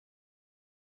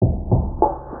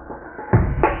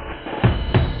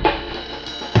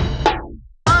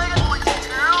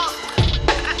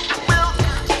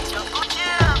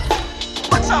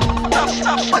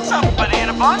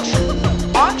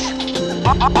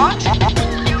bunch.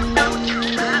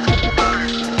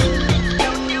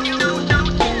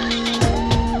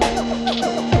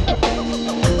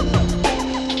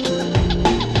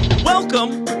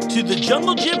 Welcome to the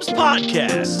Jungle Gyms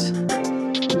podcast.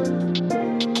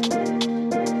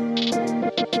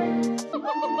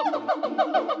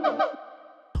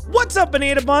 What's up,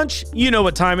 Banana Bunch? You know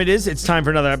what time it is. It's time for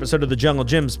another episode of the Jungle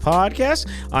Gyms podcast.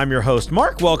 I'm your host,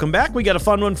 Mark. Welcome back. We got a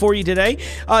fun one for you today.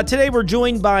 Today, we're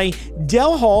joined by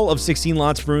Del Hall of 16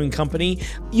 Lots Brewing Company.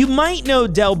 You might know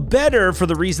Del better for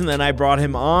the reason that I brought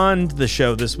him on the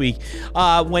show this week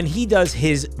when he does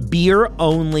his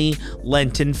beer-only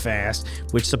Lenten fast,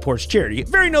 which supports charity.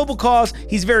 Very noble cause.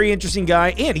 He's a very interesting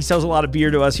guy, and he sells a lot of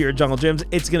beer to us here at Jungle Gyms.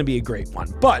 It's going to be a great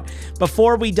one. But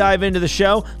before we dive into the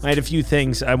show, I had a few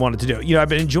things I wanted to do. You know, I've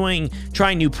been enjoying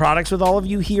trying new products with all of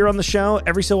you here on the show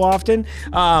every so often.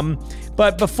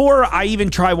 But before I even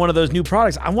try one of those new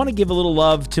products, I want to give a little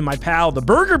love to my pal, the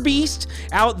Burger Beast,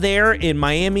 out there in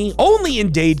Miami, only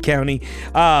in Dade County.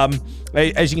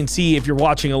 As you can see, if you're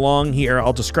watching along here,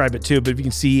 I'll describe it too, but if you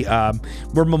can see,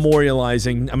 we're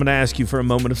memorializing. I'm going to ask you for a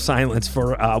moment of silence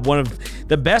for one of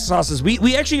the best sauces.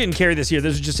 We actually didn't carry this here.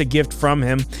 This was just a gift from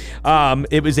him.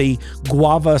 It was a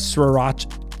guava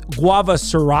sriracha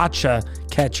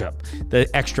ketchup. The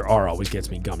extra R always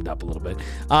gets me gummed up a little bit.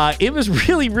 It was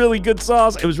really, really good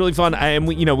sauce. It was really fun.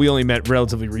 We only met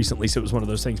relatively recently, so it was one of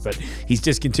those things, but he's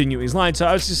discontinuing his line. So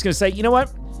I was just going to say, you know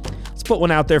what? Let's put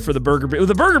one out there for the Burger Beast.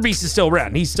 The Burger Beast is still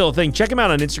around. He's still a thing. Check him out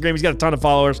on Instagram. He's got a ton of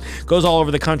followers. Goes all over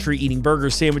the country eating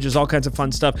burgers, sandwiches, all kinds of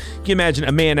fun stuff. You can imagine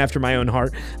a man after my own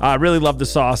heart. I really love the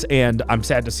sauce, and I'm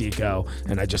sad to see it go.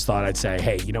 And I just thought I'd say,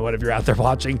 hey, you know what? If you're out there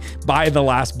watching, buy the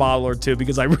last bottle or two,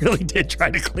 because I really did try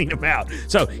to clean them out.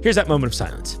 So here's that moment of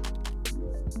silence.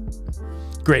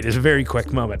 Great. It's a very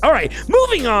quick moment. All right,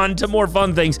 moving on to more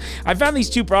fun things. I found these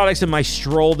two products in my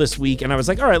stroll this week, and I was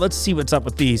like, all right, let's see what's up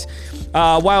with these.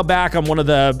 A while back on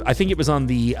I think it was on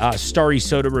the Starry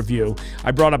Soda review,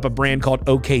 I brought up a brand called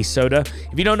OK Soda.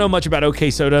 If you don't know much about OK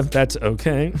Soda, that's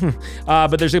okay.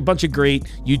 But there's a bunch of great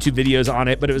YouTube videos on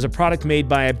it, but it was a product made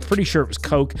by, I'm pretty sure it was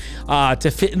Coke,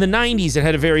 to fit in the 90s. It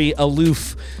had a very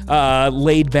aloof,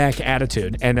 laid-back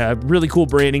attitude and a really cool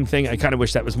branding thing. I kind of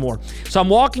wish that was more. So I'm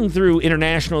walking through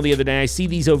International the other day. I see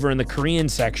these over in the Korean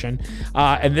section,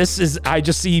 and I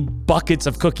just see buckets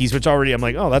of cookies, which already I'm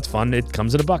like, oh, that's fun. It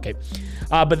comes in a bucket.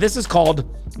 But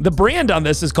the brand on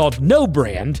this is called No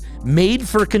Brand, made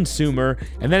for consumer,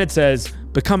 and then it says,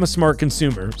 become a smart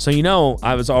consumer. So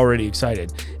I was already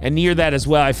excited. And near that as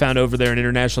well, I found over there in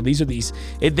International,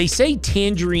 they say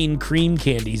tangerine cream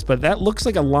candies, but that looks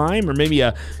like a lime or maybe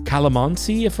a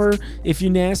calamansi if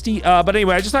you're nasty. But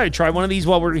anyway, I just thought I'd try one of these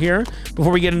while we're here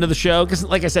before we get into the show, because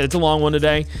like I said, it's a long one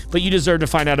today, but you deserve to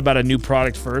find out about a new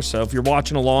product first. So if you're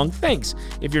watching along, thanks.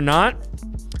 If you're not,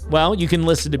 well, you can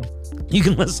listen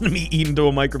to me eat into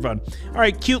a microphone. All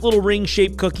right, cute little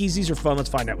ring-shaped cookies. These are fun. Let's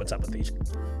find out what's up with these.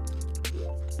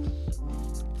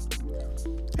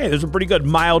 Hey, there's a pretty good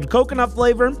mild coconut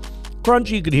flavor.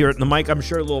 Crunchy, you could hear it in the mic. I'm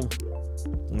sure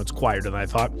it's quieter than I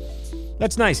thought.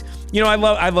 That's nice.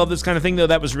 I love this kind of thing, though.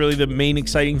 That was really the main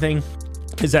exciting thing,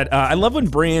 is that I love when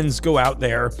brands go out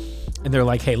there and they're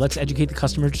like, hey, let's educate the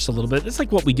customer just a little bit. It's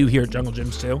like what we do here at Jungle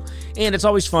Gyms, too. And it's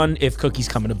always fun if cookies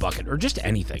come in a bucket or just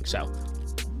anything. So,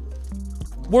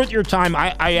 worth your time.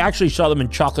 I actually saw them in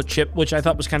chocolate chip, which I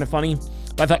thought was kind of funny.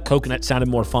 But I thought coconut sounded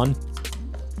more fun.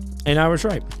 And I was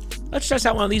right. Let's test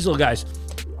out one of these little guys.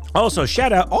 Also,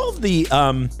 shout out all of the,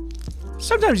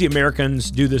 sometimes the Americans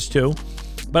do this too,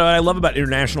 but what I love about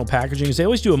International packaging is they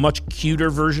always do a much cuter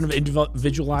version of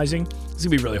individualizing. It's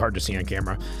gonna be really hard to see on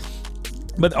camera.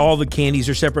 But all the candies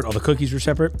are separate, all the cookies are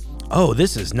separate. Oh,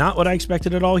 this is not what I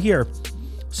expected at all here.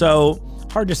 So,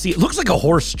 hard to see. It looks like a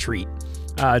horse treat.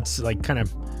 It's like kind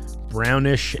of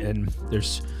brownish and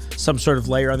there's some sort of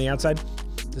layer on the outside.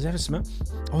 Does that have a smell?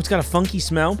 Oh, it's got a funky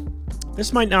smell.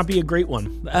 This might not be a great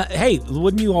one. Hey,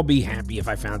 wouldn't you all be happy if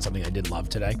I found something I did love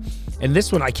today? And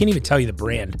this one, I can't even tell you the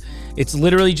brand. It's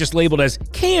literally just labeled as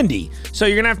candy. So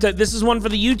you're going to have to, this is one for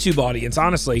the YouTube audience,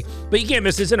 honestly. But you can't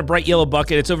miss it. It's in a bright yellow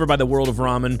bucket. It's over by the World of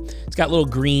Ramen. It's got little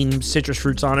green citrus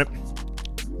fruits on it.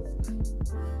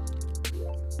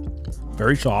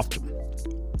 Very soft.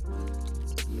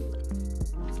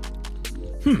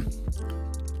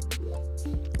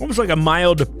 Almost like a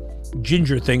mild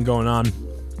ginger thing going on.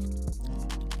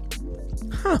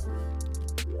 Huh.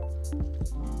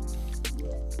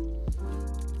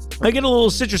 I get a little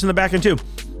citrus in the back end too.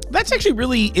 That's actually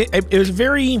really, it was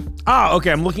very,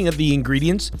 okay, I'm looking at the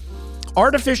ingredients.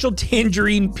 Artificial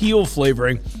tangerine peel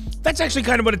flavoring. That's actually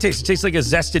kind of what it tastes. It tastes like a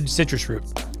zested citrus fruit.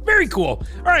 Very cool.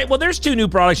 All right, well, there's two new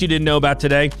products you didn't know about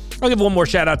today. I'll give one more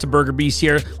shout out to Burger Beast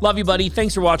here. Love you, buddy.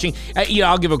 Thanks for watching.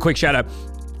 I'll give a quick shout out.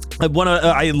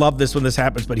 I love this when this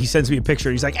happens, but he sends me a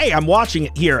picture. He's like, hey, I'm watching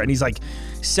it here. And he's like,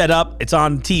 set up. It's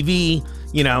on TV.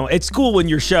 You know, it's cool when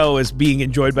your show is being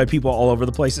enjoyed by people all over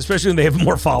the place, especially when they have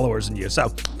more followers than you. So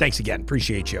thanks again.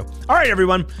 Appreciate you. All right,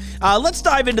 everyone. Let's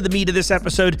dive into the meat of this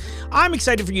episode. I'm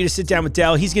excited for you to sit down with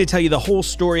Del. He's going to tell you the whole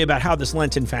story about how this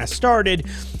Lenten fast started.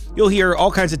 You'll hear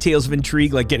all kinds of tales of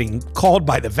intrigue, like getting called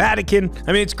by the Vatican.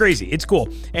 I mean, it's crazy. It's cool.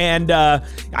 And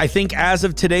I think as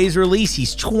of today's release,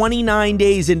 he's 29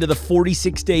 days into the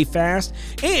 46-day fast.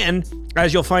 And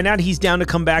as you'll find out, he's down to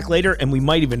come back later, and we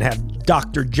might even have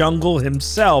Dr. Jungle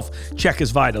himself check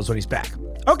his vitals when he's back.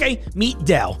 Okay, meet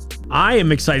Del. I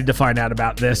am excited to find out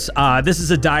about this. This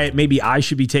is a diet maybe I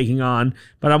should be taking on,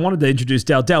 but I wanted to introduce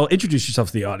Del. Del, introduce yourself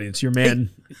to the audience. You're a man,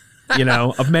 you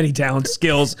know, of many talents,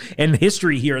 skills, and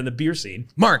history here in the beer scene.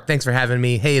 Mark, thanks for having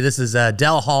me. Hey, this is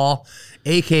Del Hall,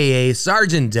 a.k.a.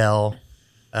 Sergeant Del,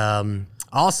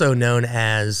 also known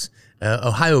as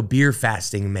Ohio Beer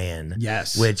Fasting Man.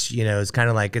 Yes. Which, you know, is kind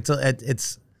of like,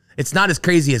 it's not as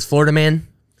crazy as Florida Man.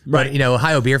 Right. But, you know,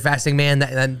 Ohio Beer Fasting Man,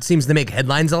 that seems to make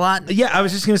headlines a lot. Yeah, I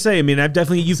was just going to say, I mean,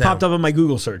 you've popped up on my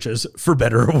Google searches for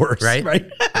better or worse. Right?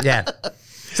 Yeah.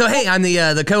 So, hey, I'm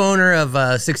the co-owner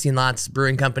of 16 Lots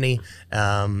Brewing Company. You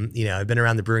know, I've been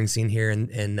around the brewing scene here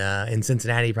in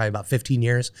Cincinnati probably about 15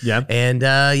 years. Yeah. And,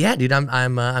 yeah, dude,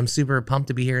 I'm super pumped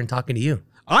to be here and talking to you.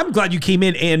 I'm glad you came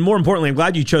in, and more importantly, I'm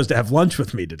glad you chose to have lunch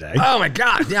with me today. Oh my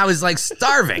God. Yeah, I was like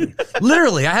starving.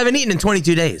 Literally, I haven't eaten in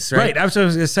 22 days, right? Right, that's what I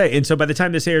was going to say. And so by the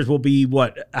time this airs, will be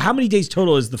what? How many days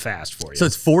total is the fast for you? So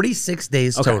it's 46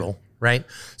 days total, right?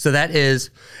 So that is,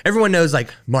 everyone knows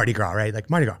like Mardi Gras, right? Like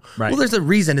Mardi Gras. Right. Well, there's a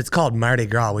reason it's called Mardi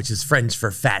Gras, which is French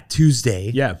for Fat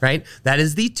Tuesday. Yeah. Right? That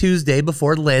is the Tuesday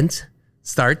before Lent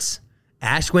starts.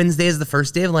 Ash Wednesday is the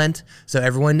first day of Lent, so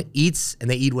everyone eats, and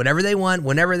they eat whatever they want,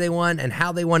 whenever they want, and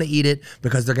how they want to eat it,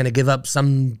 because they're going to give up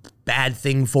some bad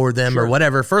thing for them or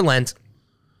whatever for Lent.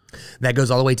 That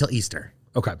goes all the way till Easter.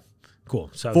 Okay,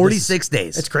 cool. So 46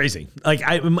 days. It's crazy. Like,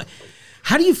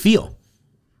 how do you feel?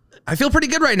 I feel pretty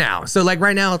good right now. So, like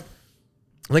right now,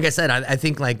 like I said, I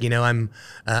think like, you know,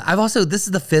 I've also, this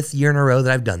is the 5th year in a row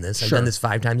that I've done this. I've done this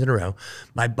 5 times in a row.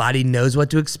 My body knows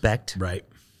what to expect. Right.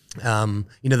 You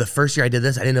know, the first year I did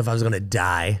this, I didn't know if I was going to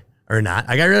die or not.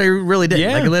 Like I really didn't.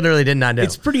 Yeah. Like I literally did not know.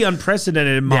 It's pretty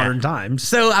unprecedented in modern times.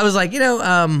 So I was like, you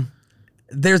know,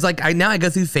 there's like, now I go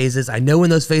through phases. I know when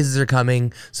those phases are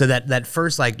coming. So that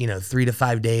first, like, you know, 3 to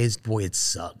 5 days, boy, it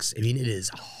sucks. I mean, it is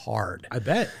hard. I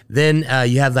bet. Then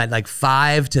you have that like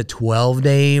 5 to 12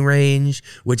 day range,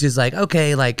 which is like,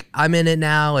 okay, like I'm in it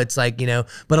now. It's like, you know,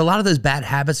 but a lot of those bad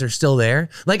habits are still there.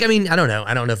 Like, I mean, I don't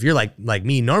know if you're like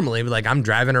me normally, but like I'm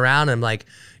driving around and I'm like,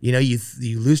 you know, you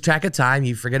lose track of time.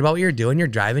 You forget about what you're doing. You're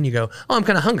driving. You go, oh, I'm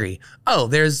kind of hungry. Oh,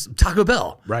 there's Taco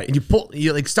Bell. Right. And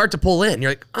you like start to pull in.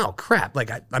 You're like, oh crap.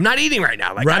 Like I'm not eating right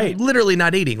now. Like I'm literally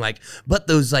not eating. Like, but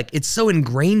those like, it's so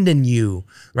ingrained in you,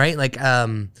 right? Like,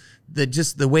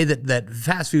 the way that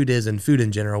fast food is and food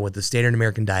in general with the standard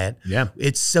American diet. Yeah.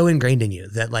 It's so ingrained in you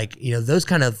that like, you know, those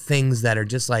kind of things that are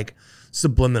just like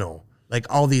subliminal. Like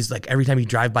all these, like every time you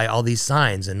drive by all these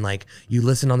signs and like you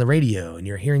listen on the radio and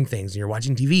you're hearing things and you're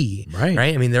watching TV,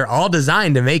 right? I mean, they're all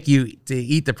designed to make you to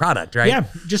eat the product, right? Yeah,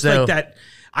 just like that.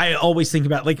 I always think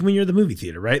about like when you're at the movie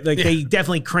theater, right? Like they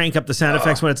definitely crank up the sound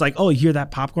effects when it's like, oh, you hear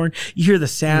that popcorn? You hear the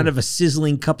sound of a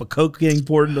sizzling cup of Coke getting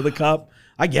poured into the cup.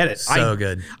 I get it. So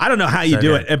good. I don't know how you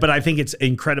do it, but I think it's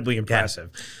incredibly impressive.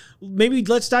 Yeah. Maybe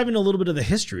let's dive into a little bit of the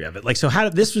history of it. Like, so how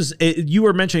did this was, you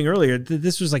were mentioning earlier,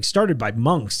 this was like started by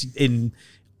monks in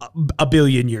a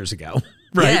billion years ago.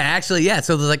 Right? Yeah, actually, yeah.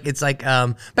 So like it's like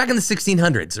back in the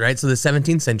 1600s, right? So the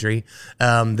 17th century,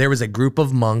 there was a group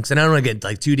of monks, and I don't want to get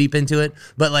like too deep into it,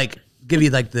 but like give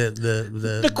you like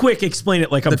the quick explain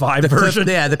it like a vibe version.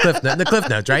 The cliff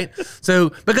notes, right? So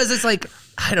because it's like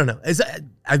I don't know.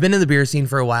 I've been in the beer scene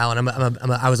for a while, and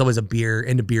I was always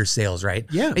into beer sales, right?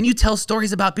 Yeah. And you tell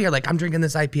stories about beer, like I'm drinking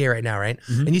this IPA right now, right?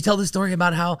 Mm-hmm. And you tell the story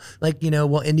about how, like, you know,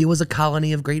 well, India was a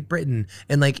colony of Great Britain,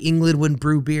 and like England would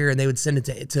brew beer, and they would send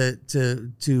it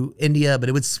to India, but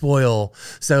it would spoil.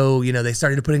 So you know, they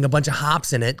started putting a bunch of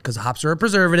hops in it because hops are a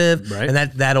preservative, right?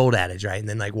 And that old adage, right? And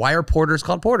then like, why are porters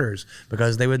called porters?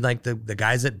 Because they would like the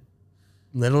guys that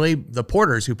literally the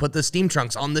porters who put the steam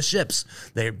trunks on the ships.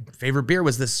 Their favorite beer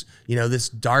was this, this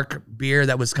dark beer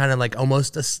that was kind of like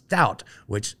almost a stout,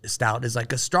 which stout is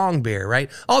like a strong beer,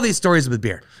 right? All these stories with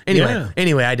beer.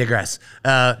 Anyway, I digress.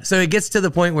 So it gets to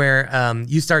the point where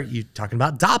you talking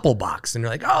about Doppelbocks, and you're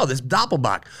like, oh, this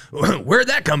Doppelbock, where'd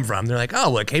that come from? They're like, oh,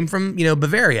 well, it came from,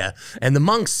 Bavaria, and the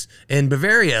monks in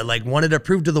Bavaria like wanted to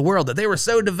prove to the world that they were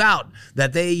so devout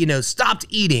that they, stopped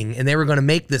eating, and they were going to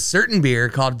make this certain beer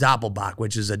called Doppelbock,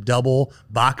 which is a double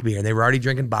Bock beer. And they were already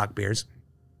drinking Bock beers.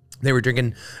 They were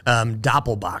drinking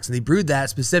Doppelbocks, and they brewed that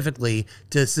specifically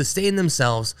to sustain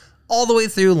themselves all the way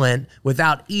through Lent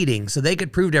without eating, so they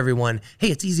could prove to everyone, hey,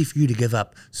 it's easy for you to give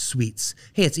up sweets.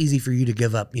 Hey, it's easy for you to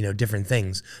give up, different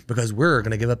things, because we're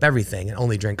going to give up everything and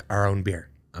only drink our own beer.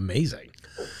 Amazing.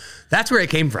 That's where it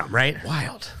came from, right?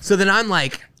 Wild. So then I'm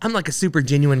like a super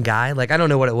genuine guy. Like, I don't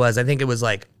know what it was. I think it was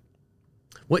like,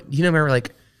 remember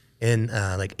like in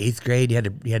like 8th grade, you had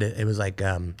to it was like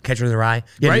Catcher in the Rye.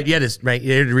 You had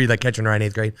to read like Catcher in the Rye in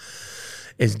 8th grade.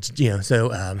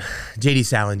 J.D.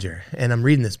 Salinger, and I'm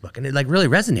reading this book, and it like really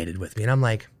resonated with me, and I'm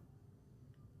like,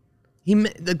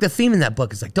 the theme in that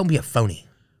book is like, don't be a phony.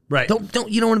 Right. You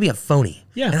don't want to be a phony.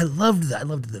 Yeah. And I loved that. I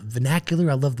loved the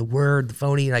vernacular. I loved the word, the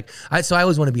phony. So I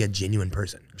always want to be a genuine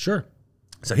person. Sure.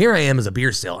 So here I am as a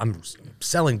beer sale. I'm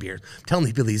selling beer, telling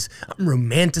people I'm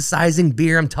romanticizing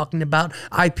beer. I'm talking about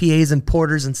IPAs and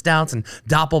porters and stouts and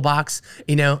Doppelbocks,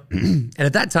 and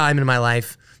at that time in my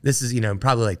life, this is,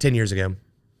 probably like 10 years ago,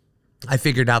 I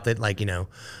figured out that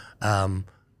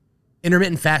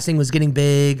intermittent fasting was getting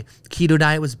big, keto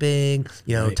diet was big,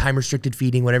 right. Time restricted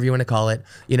feeding, whatever you want to call it,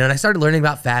 and I started learning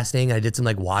about fasting. I did some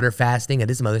like water fasting. I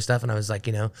did some other stuff, and I was like,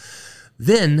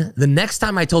 then the next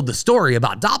time I told the story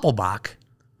about Doppelbock,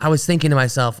 I was thinking to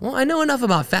myself, well, I know enough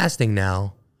about fasting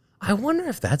now. I wonder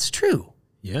if that's true.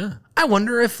 Yeah. I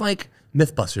wonder if like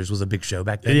Mythbusters was a big show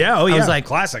back then. Yeah. Oh, yeah. I was like,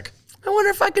 classic. I wonder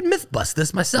if I could myth bust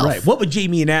this myself. Right. What would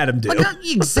Jamie and Adam do?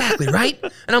 Exactly, right?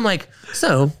 And I'm like,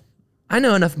 so I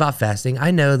know enough about fasting.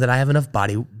 I know that I have enough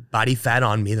body fat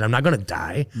on me that I'm not going to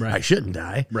die. Right. I shouldn't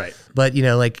die. Right. But,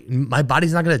 like my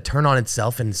body's not going to turn on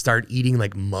itself and start eating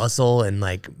like muscle and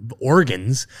like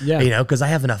organs, because I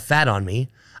have enough fat on me.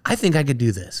 I think I could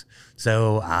do this.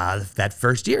 So that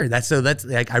first year, that's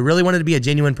like, I really wanted to be a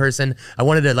genuine person. I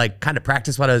wanted to like kind of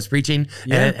practice what I was preaching,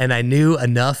 and I knew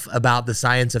enough about the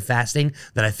science of fasting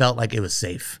that I felt like it was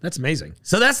safe. That's amazing.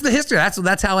 So that's the history.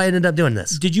 That's how I ended up doing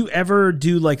this. Did you ever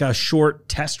do like a short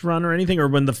test run or anything, or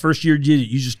when the first year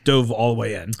you just dove all the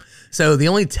way in? So the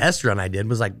only test run I did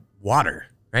was like water.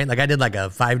 Right? Like I did like a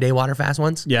 5-day water fast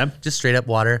once. Yeah. Just straight up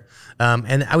water.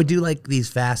 And I would do like these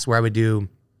fasts where I would do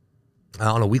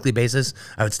on a weekly basis.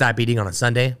 I would stop eating on a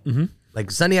Sunday. Mm-hmm.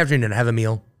 Like Sunday afternoon, I'd have a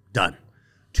meal, done.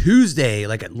 Tuesday,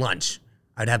 like at lunch,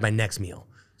 I'd have my next meal.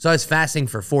 So I was fasting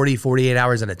for 48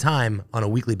 hours at a time on a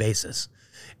weekly basis.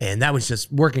 And that was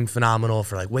just working phenomenal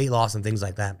for like weight loss and things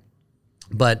like that.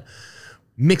 But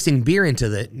mixing beer into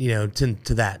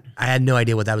to that, I had no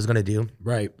idea what that was going to do.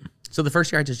 Right. So the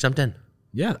first year I just jumped in.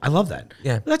 Yeah, I love that.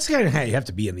 Yeah. That's kind of how you have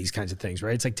to be in these kinds of things,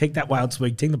 right? It's like take that wild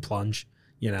swig, take the plunge,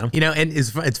 and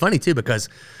it's funny too, because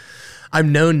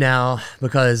I'm known now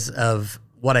because of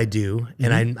what I do,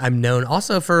 and I'm known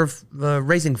also for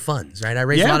raising funds, right? I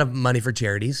raise a lot of money for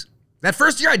charities. That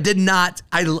first year I did not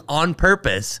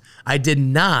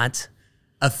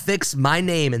affix my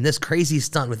name in this crazy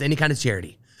stunt with any kind of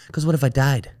charity. Because what if I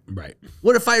died? Right.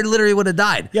 What if I literally would have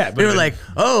died? Yeah. They were like,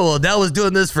 oh, well, Del was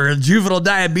doing this for juvenile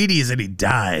diabetes and he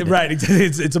died. Right.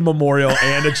 It's a memorial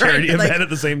and a charity event at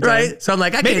the same time. Right. So I'm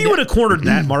like, maybe you would have cornered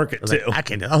that market too. Like, I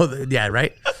can't. Oh, yeah.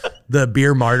 Right. The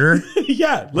beer martyr.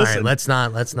 Yeah. Listen. Right, let's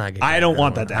not get. I don't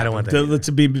want that to happen. I don't want that.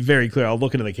 To be very clear, I'll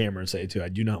look into the camera and say it too. I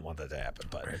do not want that to happen.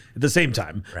 But at the same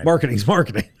time, marketing's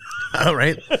marketing. Oh,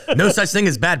 right. No such thing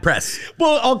as bad press.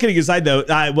 Well, all kidding aside, though,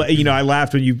 I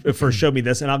laughed when you first showed me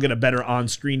this, and I'll get a better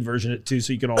on-screen version of it too,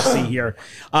 so you can all see here.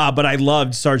 But I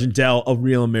loved Sergeant Del, A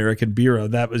Real American Bureau.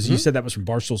 That was you said that was from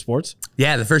Barstool Sports.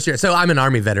 Yeah, the first year. So I'm an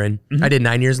Army veteran. I did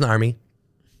 9 years in the Army.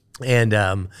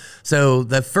 And so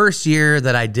the first year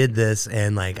that I did this,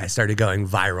 and like I started going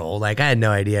viral, like I had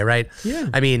no idea, right? Yeah.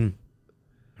 I mean,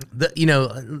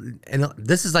 and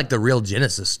this is like the real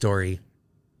genesis story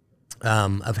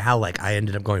of how like I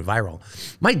ended up going viral.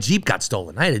 My Jeep got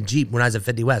stolen. I had a Jeep when I was at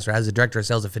 50 West, or I was the director of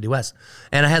sales at 50 West,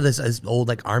 and I had this old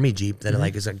like Army Jeep that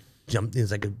like is like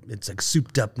it's like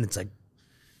souped up, and it's like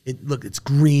it's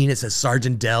green. It says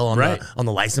Sergeant Del on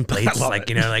the license plates, like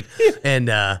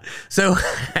and so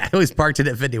I always parked it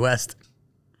at 50 West,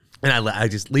 and I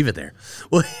just leave it there.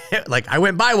 Well, like I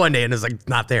went by one day and it was like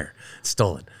not there, it's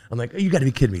stolen. I'm like, oh, you got to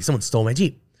be kidding me! Someone stole my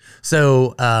Jeep.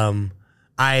 So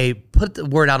I put the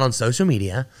word out on social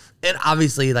media, and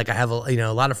obviously, like I have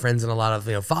a lot of friends and a lot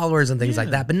of followers and things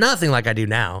like that, but nothing like I do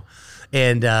now.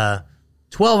 And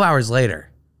 12 hours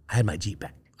later, I had my Jeep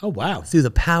back. Oh wow! Through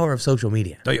the power of social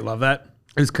media. Don't you love that?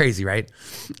 It was crazy, right?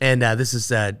 And this is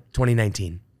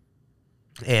 2019,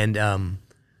 and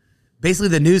basically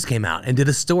the news came out and did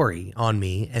a story on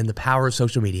me and the power of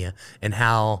social media and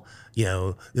how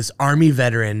this Army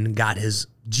veteran got his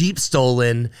Jeep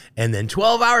stolen, and then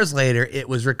 12 hours later it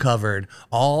was recovered,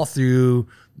 all through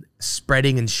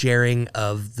spreading and sharing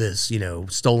of this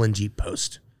stolen Jeep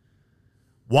post.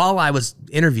 While I was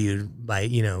interviewed by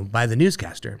the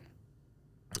newscaster,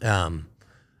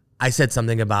 I said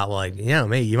something about,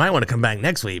 mate, you might want to come back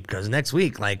next week, because next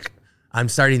week, I'm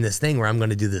starting this thing where I'm going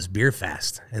to do this beer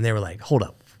fast. And they were like, hold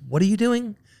up, what are you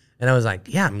doing? And I was like,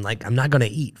 yeah, I'm not going to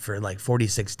eat for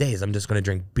 46 days. I'm just going to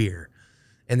drink beer.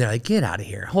 And they're like, get out of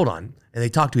here. Hold on. And they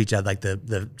talk to each other, like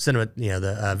the cinema,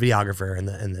 the videographer and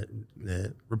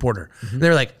the reporter. Mm-hmm. And they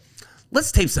were like,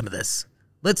 let's tape some of this.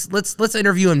 Let's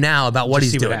interview him now about what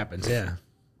he's doing. What happens, yeah.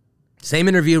 Same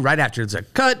interview right after. It's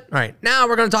like, cut. All right, now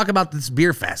we're going to talk about this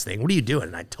beer fast thing. What are you doing?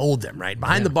 And I told them, right,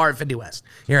 behind the bar at 50 West.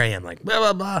 Here I am, like, blah,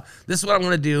 blah, blah. This is what I'm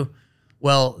going to do.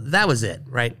 Well, that was it,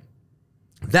 right?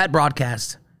 That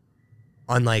broadcast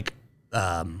on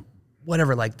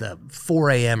whatever, the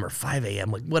 4 a.m. or 5 a.m.,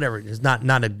 whatever, is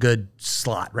not a good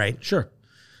slot, right? Sure.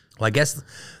 Well, I guess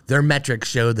their metrics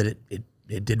showed that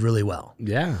it did really well.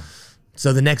 Yeah.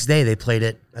 So the next day they played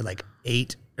it at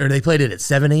 8, or they played it at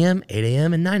 7 a.m., 8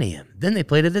 a.m., and 9 a.m. Then they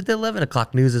played it at the 11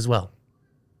 o'clock news as well.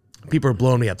 People are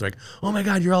blowing me up. They're like, oh my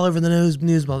God, you're all over the news.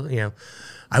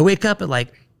 I wake up at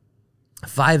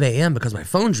 5 a.m. because my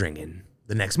phone's ringing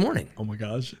the next morning. Oh my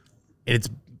gosh. And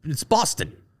it's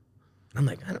Boston. I'm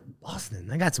like, Boston.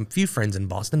 I got some few friends in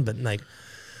Boston, but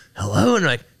hello? And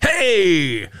they're like,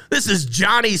 hey, this is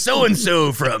Johnny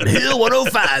so-and-so from Hill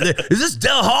 105. Is this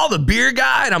Del Hall, the beer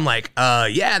guy? And I'm like,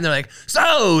 yeah. And they're like,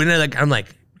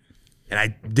 and I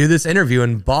do this interview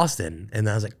in Boston. And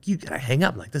I was like, I hang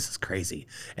up. I'm like, this is crazy.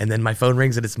 And then my phone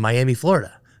rings and it's Miami,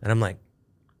 Florida. And I'm like,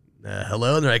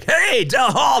 hello? And they're like, hey,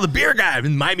 Del Hall, the beer guy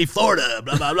in Miami, Florida,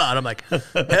 blah, blah, blah. And I'm like,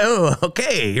 oh,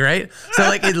 okay, right? So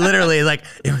it literally, it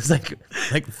was like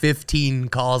 15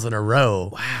 calls in a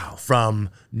row. Wow. From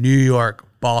New York,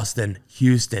 Boston,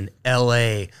 Houston,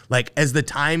 LA. As the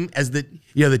time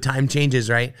changes,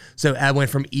 right? So I went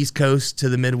from East Coast to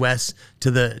the Midwest to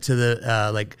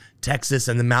the Texas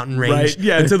and the mountain range, right,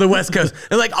 yeah, and to the West Coast.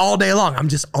 And all day long, I'm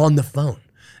just on the phone.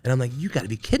 And I'm like, you got to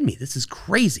be kidding me. This is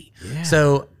crazy. Yeah.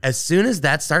 So as soon as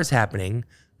that starts happening,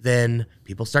 then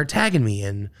people start tagging me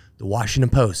in the Washington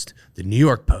Post, the New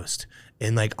York Post,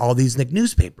 and all these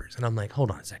newspapers. And I'm like, hold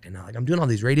on a second. Now, I'm doing all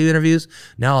these radio interviews.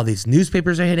 Now all these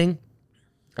newspapers are hitting.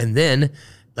 And then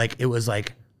it was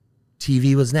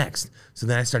TV was next. So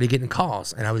then I started getting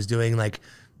calls, and I was doing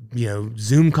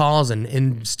Zoom calls and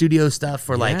in studio stuff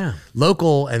for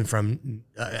local and from,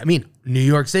 New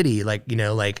York City,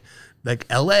 LA,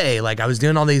 I was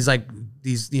doing all these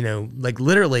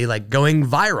literally going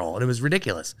viral, and it was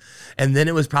ridiculous. And then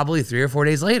it was probably 3 or 4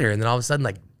 days later, and then all of a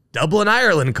sudden Dublin,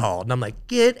 Ireland called, and I'm like,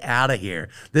 get out of here.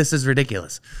 This is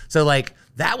ridiculous. So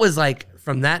that was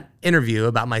from that interview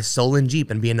about my stolen Jeep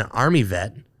and being an Army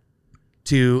vet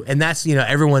to, and that's,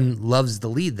 everyone loves to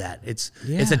lead that. It's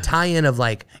a tie-in of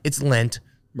it's Lent.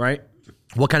 Right.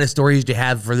 What kind of stories do you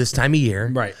have for this time of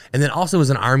year? Right. And then also as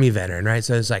an Army veteran, right?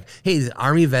 So it's hey, the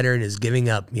Army veteran is giving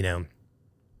up,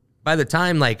 by the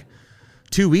time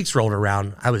 2 weeks rolled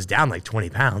around, I was down 20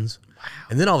 pounds. Wow.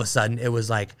 And then all of a sudden it was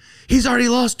he's already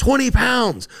lost 20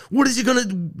 pounds. What is he going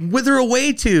to wither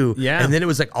away to? Yeah. And then it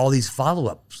was all these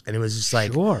follow-ups, and it was just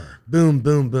sure. Boom,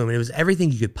 boom, boom. And it was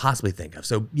everything you could possibly think of.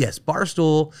 So yes,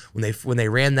 Barstool, when they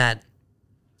ran that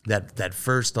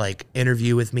first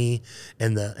interview with me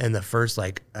and the first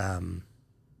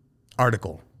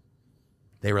article,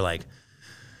 they were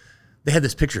they had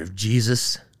this picture of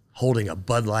Jesus holding a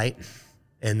Bud Light,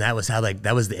 and that was how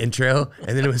that was the intro.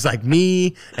 And then it was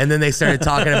me, and then they started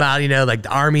talking about the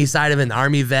Army side of it, and the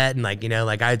Army vet, and I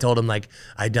told them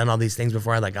I'd done all these things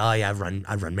before. Oh yeah, I've run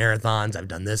marathons, I've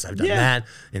done this, I've done that,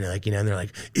 and and they're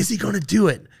is he gonna do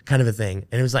it, kind of a thing.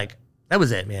 And it was that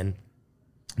was it, man.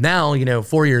 Now,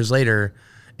 4 years later,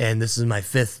 and this is my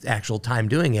 5th actual time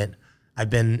doing it.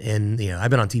 I've been on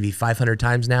TV 500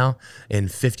 times now in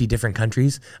 50 different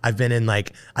countries. I've been in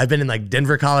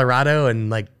Denver, Colorado,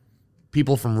 and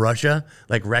people from Russia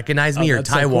recognize me, or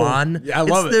Taiwan. So cool. Yeah, I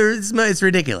love it. It's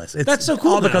ridiculous. That's so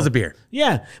cool. All because of beer.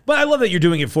 Yeah, but I love that you're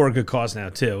doing it for a good cause now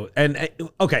too. And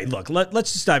okay, look,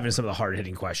 let's just dive into some of the hard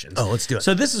hitting questions. Oh, let's do it.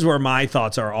 So this is where my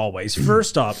thoughts are always.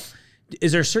 First up,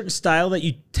 is there a certain style that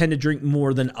you tend to drink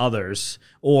more than others,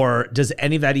 or does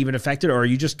any of that even affect it, or are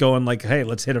you just going like, hey,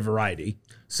 let's hit a variety?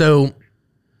 So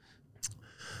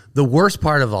the worst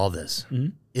part of all this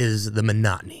is the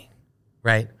monotony,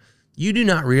 right? You do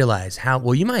not realize how,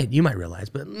 well, you might realize,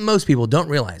 but most people don't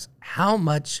realize how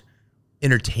much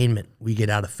entertainment we get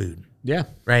out of food. Yeah.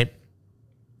 Right?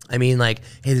 I mean, like,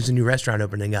 hey, there's a new restaurant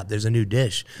opening up. There's a new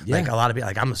dish. Yeah. Like, a lot of people,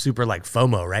 like, I'm a super, like,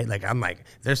 FOMO, right? Like, I'm like,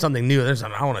 if there's something new, there's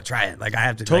something, I want to try it. Like, I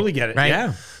have to. Totally like, get it, right?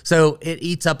 yeah. So it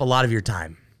eats up a lot of your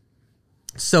time.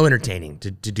 So entertaining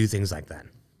to do things like that.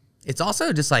 It's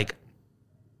also just, like,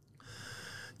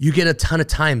 you get a ton of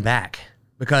time back.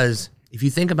 Because if you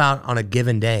think about on a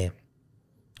given day,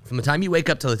 from the time you wake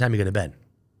up till the time you go to bed,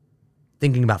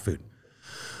 thinking about food.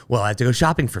 Well, I have to go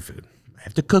shopping for food. I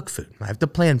have to cook food. I have to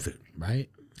plan food. Right.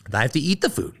 I have to eat the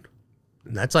food.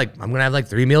 And that's like, I'm going to have like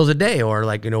 3 meals a day or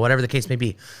like, whatever the case may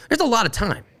be. There's a lot of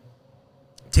time.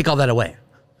 Take all that away.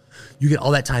 You get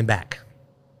all that time back.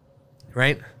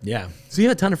 Right? Yeah. So you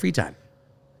have a ton of free time.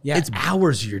 Yeah. It's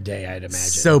hours of your day, I'd imagine.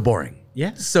 So boring.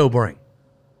 Yeah. So boring.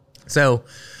 So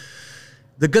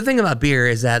the good thing about beer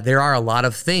is that there are a lot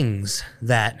of things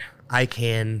that I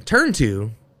can turn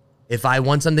to if I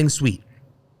want something sweet.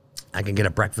 I can get a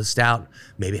breakfast stout.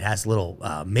 Maybe it has a little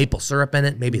maple syrup in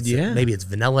it. Maybe it's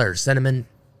vanilla or cinnamon.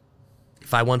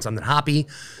 If I want something hoppy,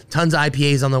 tons of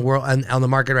IPAs on the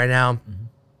market right now. Mm-hmm.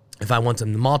 If I want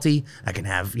something malty, I can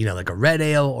have like a red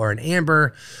ale or an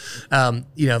amber.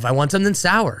 If I want something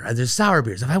sour, there's sour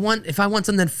beers. If I want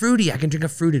something fruity, I can drink a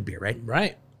fruited beer. Right.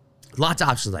 Right. Lots of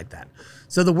options like that.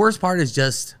 So the worst part is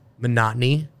just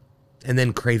monotony, and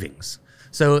then cravings.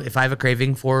 So if I have a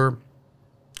craving for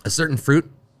a certain fruit,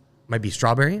 might be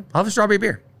strawberry, I'll have a strawberry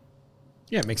beer.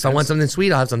 Yeah, it makes sense. If I want something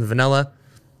sweet, I'll have something vanilla.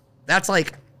 That's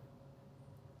like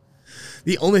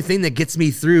the only thing that gets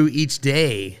me through each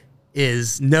day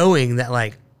is knowing that,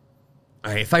 like,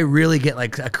 all right, if I really get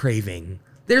like a craving,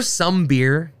 there's some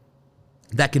beer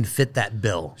that can fit that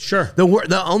bill. Sure.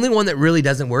 The only one that really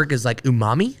doesn't work is like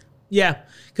umami. Yeah,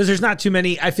 because there's not too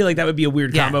many. I feel like that would be a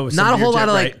weird combo. With not a whole lot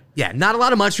of right? not a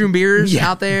lot of mushroom beers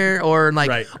out there, or like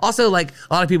right. Also like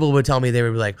a lot of people would tell me, they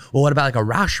would be like, well, what about like a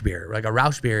Rauch beer? Like a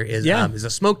Rauch beer is a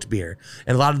smoked beer,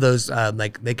 and a lot of those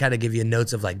like they kind of give you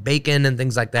notes of like bacon and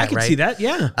things like that. I can see that,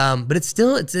 yeah. But it's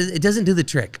still it doesn't do the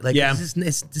trick. Like it's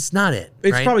just not it.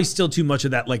 It's right? probably still too much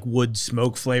of that like wood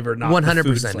smoke flavor, not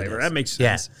 100% flavor. That makes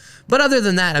sense. Yeah. But other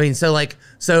than that, I mean,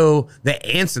 so the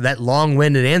answer, that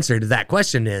long-winded answer to that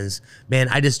question is, man,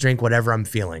 I just drink whatever I'm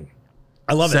feeling.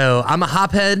 I love it. So I'm a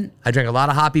hophead. I drink a lot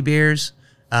of hoppy beers.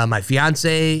 My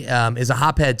fiance is a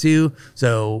hophead too,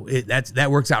 so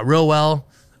that works out real well.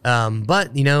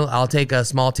 But I'll take a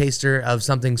small taster of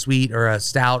something sweet, or a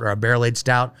stout, or a barrel-aged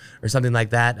stout, or something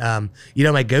like that.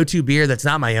 My go-to beer that's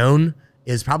not my own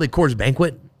is probably Coors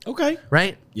Banquet. Okay.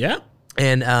 Right? Yeah.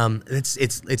 And it's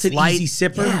an light, easy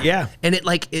sipper. Yeah. And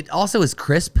it also is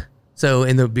crisp. So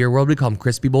in the beer world, we call them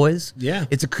crispy boys. Yeah.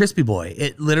 It's a crispy boy.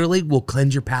 It literally will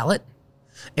cleanse your palate.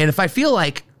 And if I feel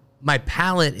like my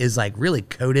palate is like really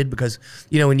coated, because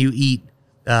when you eat,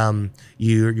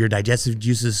 your digestive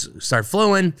juices start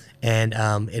flowing, and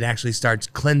it actually starts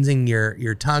cleansing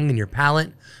your tongue and your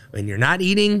palate. When you're not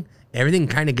eating, everything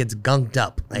kind of gets gunked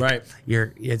up. Like, right.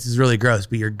 It's really gross,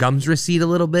 but your gums recede a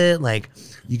little bit. Like,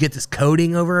 you get this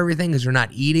coating over everything because you're not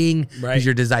eating. Right.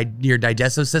 Because your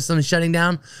digestive system is shutting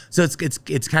down. So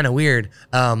it's kind of weird.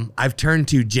 I've turned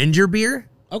to ginger beer.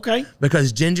 Okay.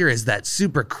 Because ginger is that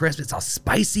super crisp. It's all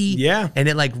spicy. Yeah. And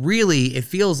it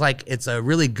feels like it's a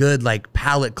really good like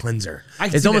palate cleanser.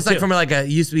 It's almost like from like it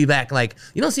used to be back, like,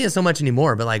 you don't see it so much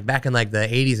anymore, but like back in like the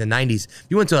 80s and 90s, if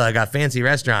you went to like a fancy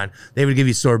restaurant, they would give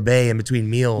you sorbet in between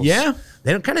meals. Yeah.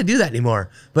 They don't kind of do that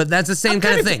anymore, but that's the same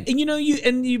kind of thing.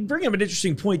 And you bring up an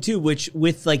interesting point too, which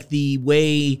with like the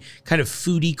way kind of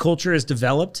foodie culture has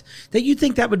developed, that you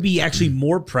think that would be actually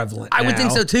more prevalent. I would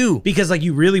think so too, because like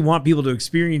you really want people to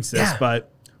experience this,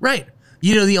 but right.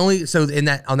 In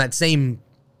that same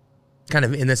kind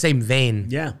of in the same vein,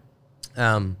 yeah.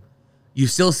 You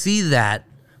still see that,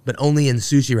 but only in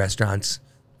sushi restaurants.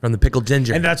 From the pickled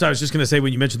ginger. And that's what I was just going to say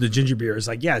when you mentioned the ginger beer. It's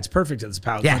like, yeah, it's perfect as a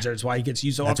palate cleanser. That's why it gets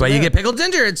used so often. That's why you get pickled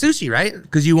ginger at sushi, right?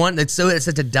 Because it's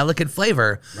such a delicate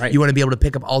flavor. Right. You want to be able to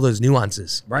pick up all those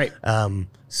nuances. Right. Kind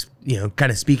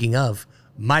of speaking of,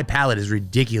 my palate is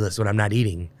ridiculous when I'm not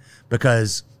eating,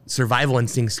 because survival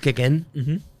instincts kick in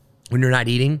when you're not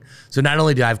eating. So not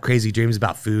only do I have crazy dreams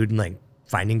about food and like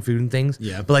finding food and things,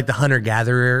 but like the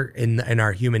hunter-gatherer in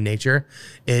our human nature,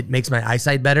 it makes my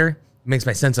eyesight better. It makes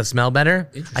my sense of smell better.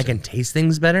 I can taste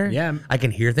things better. Yeah. I can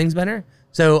hear things better.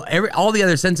 So all the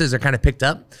other senses are kind of picked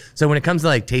up. So when it comes to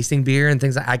like tasting beer and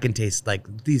things, I can taste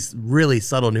like these really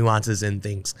subtle nuances in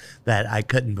things that I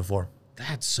couldn't before.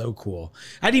 That's so cool.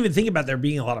 I didn't even think about there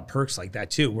being a lot of perks like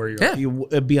that too, where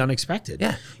it'd be unexpected.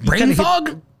 Yeah. Brain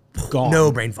fog? Gone.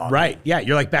 No brain fog. Right. Yeah.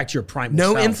 You're like back to your primal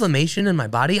No self. inflammation in my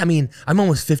body. I mean, I'm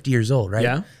almost 50 years old, right?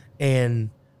 Yeah. And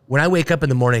when I wake up in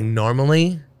the morning,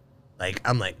 normally, like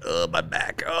I'm like, oh, my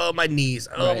back, oh, my knees,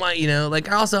 oh, my, you know,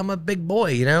 like also I'm a big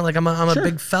boy, you know, like I'm a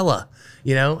big fella,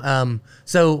 you know.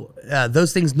 So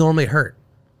those things normally hurt.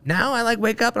 Now I like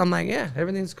wake up and I'm like, yeah,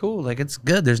 everything's cool. Like it's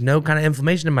good. There's no kind of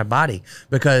inflammation in my body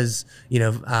because, you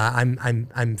know,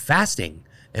 I'm fasting.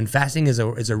 And fasting is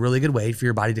a really good way for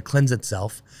your body to cleanse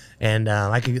itself. And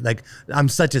I'm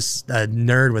such a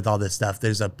nerd with all this stuff.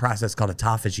 There's a process called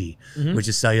autophagy, which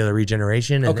is cellular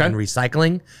regeneration and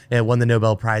recycling. It won the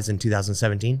Nobel Prize in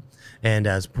 2017. And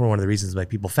it's one of the reasons like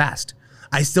people fast.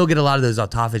 I still get a lot of those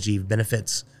autophagy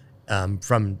benefits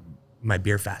from my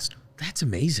beer fast. That's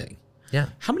amazing. Yeah.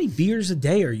 How many beers a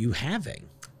day are you having?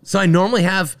 So I normally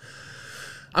have,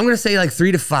 I'm gonna say like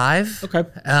 3 to 5. Okay.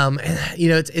 You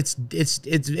know,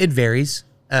 it varies.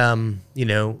 You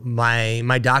know,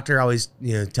 my doctor always,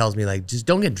 you know, tells me like, just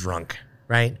don't get drunk,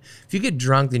 right? If you get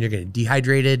drunk, then you're getting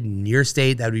dehydrated. In your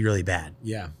state, that would be really bad.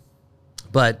 Yeah.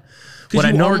 But what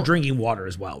I know, drinking water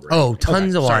as well, right? Oh,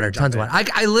 tons of water.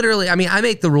 I literally, I mean, I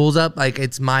make the rules up. Like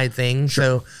it's my thing.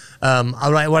 Sure. So,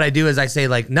 what I do is I say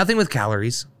like nothing with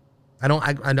calories. I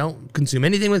don't consume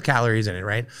anything with calories in it,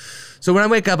 right? So when I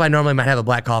wake up, I normally might have a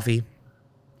black coffee,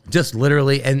 just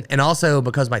literally, and also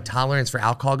because my tolerance for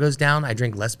alcohol goes down, I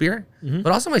drink less beer,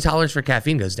 but also my tolerance for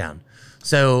caffeine goes down.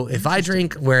 So if I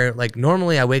drink where like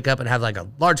normally I wake up and have like a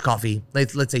large coffee,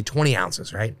 let's say 20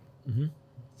 ounces, right?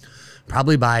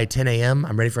 Probably by 10 a.m.,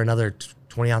 I'm ready for another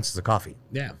 20 ounces of coffee.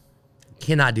 Yeah.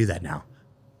 Cannot do that now.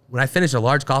 When I finish a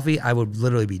large coffee, I would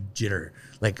literally be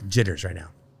jitters right now.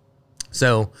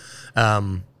 So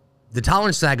the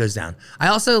tolerance to that goes down. I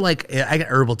also I get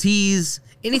herbal teas,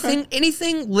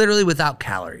 anything literally without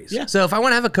calories. Yeah. So if I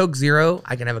want to have a Coke Zero,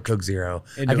 I can have a Coke Zero.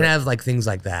 I can have like things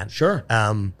like that. Sure.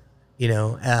 You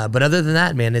know, but other than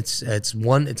that, man, it's a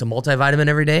multivitamin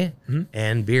every day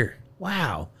and beer.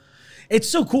 Wow. It's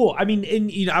so cool. I mean,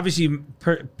 and you know, obviously you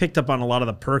picked up on a lot of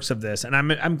the perks of this, and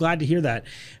I'm glad to hear that.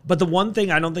 But the one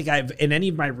thing I don't think I've, in any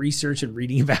of my research and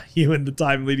reading about you in the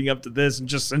time leading up to this, and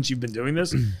just since you've been doing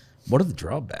this, what are the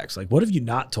drawbacks? Like, what have you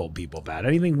not told people about?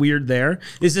 Anything weird there?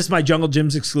 Is this my Jungle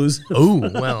Gyms exclusive?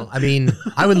 Oh, well, I mean,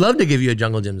 I would love to give you a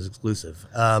Jungle Gyms exclusive.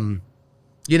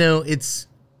 You know,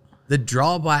 the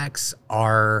drawbacks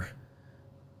are,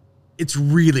 it's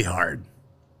really hard.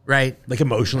 Right? Like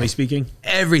emotionally speaking?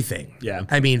 Everything. Yeah.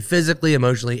 I mean, physically,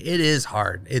 emotionally, it is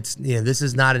hard. It's, you know, this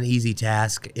is not an easy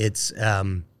task. It's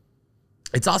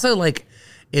also like,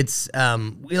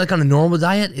 like on a normal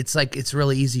diet, it's like, it's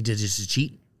really easy to just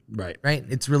cheat. Right. Right?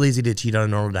 It's really easy to cheat on a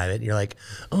normal diet. You're like,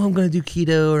 oh, I'm going to do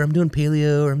keto or I'm doing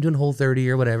paleo or I'm doing Whole30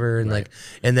 or whatever. And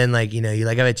and then like, you know, you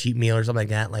like have a cheat meal or something like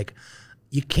that. Like,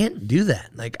 you can't do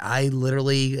that. Like, I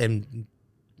literally I'm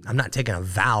not taking a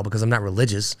vow because I'm not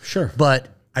religious. Sure. But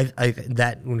I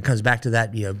that when it comes back to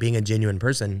that, you know, being a genuine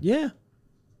person. Yeah.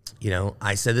 You know,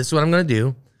 I said, this is what I'm going to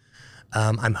do.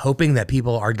 I'm hoping that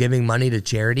people are giving money to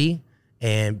charity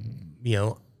and, you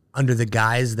know, under the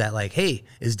guise that like, hey,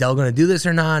 is Del going to do this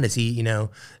or not? Is he, you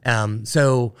know,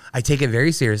 so I take it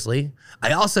very seriously.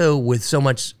 I also, with so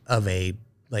much of a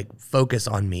like focus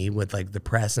on me with like the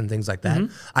press and things like that,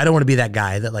 I don't want to be that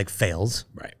guy that like fails.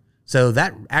 Right. So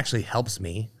that actually helps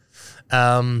me.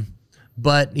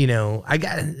 But you know, I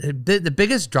got the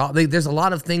biggest draw. Like, there's a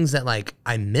lot of things that like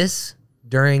I miss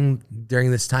during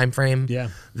this time frame. Yeah.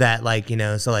 That like, you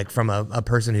know, so like from a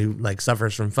person who like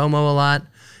suffers from FOMO a lot.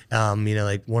 You know,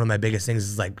 like one of my biggest things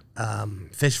is like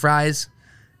fish fries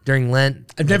during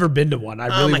Lent. I've never been to one.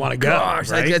 I really want to go. Right?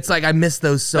 Like, it's like I miss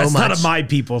those so much. That's not a my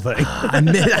people thing. I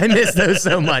miss those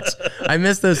so much. I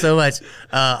miss those so much.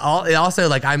 Also,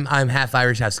 like I'm half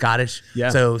Irish, half Scottish. Yeah.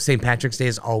 So St. Patrick's Day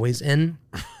is always in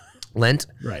Lent.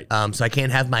 Right. So I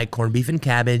can't have my corned beef and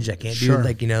cabbage. I can't do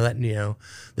like, you know,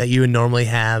 that you would normally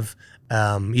have.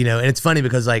 You know, and it's funny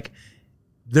because like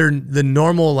they're the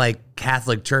normal like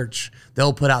Catholic church,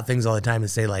 they'll put out things all the time and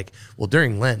say like, well,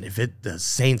 during Lent, if it's a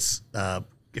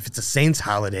saint's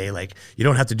holiday, like you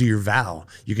don't have to do your vow.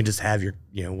 You can just have your,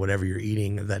 you know, whatever you're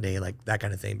eating that day, like that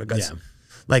kind of thing. Because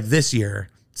like this year,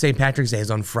 St. Patrick's Day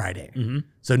is on Friday.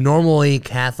 So normally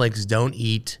Catholics don't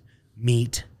eat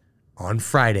meat on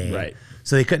Friday. Right.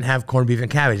 So they couldn't have corned beef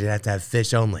and cabbage. They'd have to have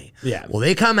fish only. Yeah. Well,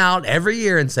 they come out every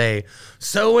year and say,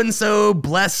 so-and-so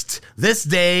blessed this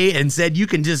day and said, you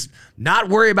can just not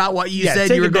worry about what you said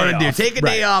you were going to do. Take a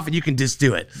day off and you can just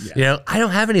do it. Yeah. You know, I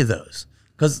don't have any of those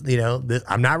because, you know,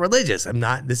 I'm not religious.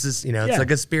 This is, you know, it's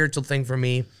like a spiritual thing for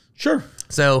me. Sure.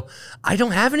 So I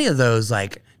don't have any of those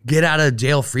like get out of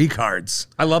jail free cards.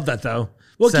 I love that though.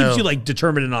 Well, it keeps you like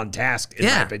determined and on task, in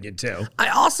my opinion, too. I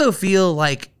also feel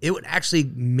like it would actually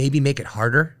maybe make it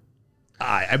harder.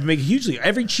 I make it hugely.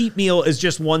 Every cheat meal is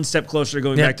just one step closer to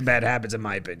going back to bad habits, in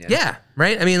my opinion. Yeah,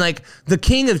 right. I mean, like the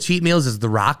king of cheat meals is The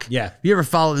Rock. Yeah. You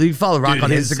follow Rock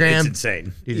on Instagram? It's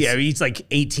insane. Dude, he eats like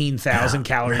 18,000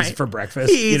 calories for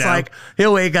breakfast. He eats like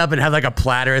he'll wake up and have like a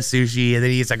platter of sushi, and then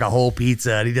he eats like a whole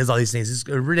pizza, and he does all these things. It's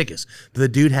ridiculous. But the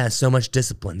dude has so much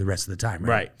discipline the rest of the time.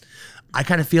 Right. I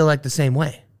kind of feel like the same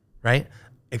way, right?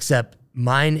 Except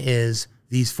mine is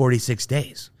these 46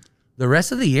 days. The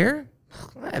rest of the year,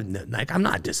 I'm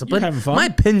not disciplined. You're having fun. My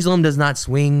pendulum does not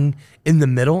swing in the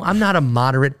middle. I'm not a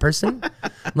moderate person.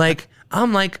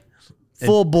 I'm like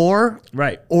full bore,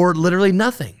 right? Or literally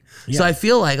nothing. Yeah. So I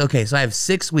feel like, okay, so I have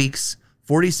 6 weeks,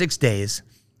 46 days.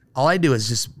 All I do is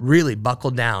just really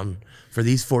buckle down for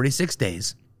these 46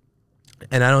 days,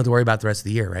 and I don't have to worry about the rest of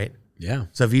the year, right? Yeah.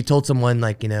 So if you told someone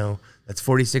like, you know, that's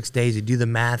 46 days, you do the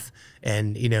math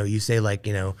and, you know, you say like,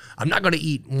 you know, I'm not going to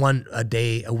eat one a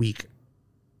day a week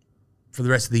for the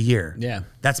rest of the year. Yeah.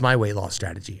 That's my weight loss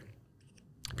strategy.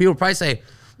 People probably say,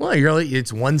 well,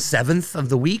 it's 1/7 of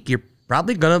the week. You're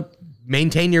probably going to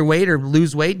maintain your weight or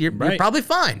lose weight. You're probably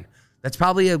fine. That's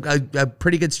probably a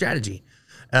pretty good strategy.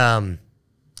 So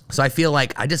I feel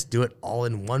like I just do it all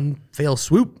in one fell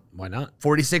swoop. Why not?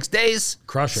 46 days.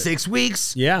 Crush it. 6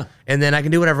 weeks. Yeah. And then I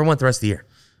can do whatever I want the rest of the year.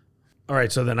 All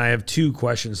right. So then I have 2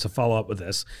 questions to follow up with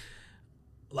this.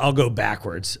 I'll go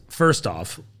backwards. First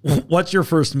off, what's your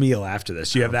first meal after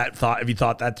this? You have that thought? Have you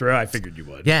thought that through? I figured you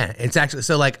would. Yeah. It's actually,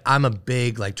 so like, I'm a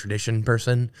big like tradition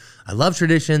person. I love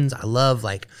traditions. I love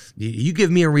like, you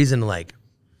give me a reason to like,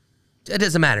 it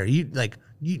doesn't matter. You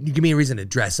give me a reason to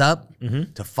dress up,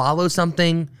 to follow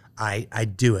something. I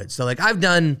do it. So like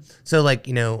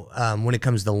you know, when it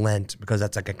comes to Lent, because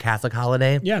that's like a Catholic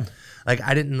holiday. Yeah. Like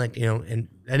I didn't like, you know, and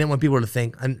I didn't want people to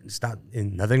think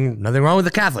nothing wrong with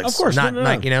the Catholics. Of course. Not no.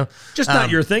 like, you know, just not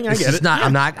your thing. I get it. Not, yeah.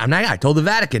 I'm not, I told the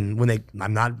Vatican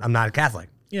I'm not a Catholic.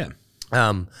 Yeah.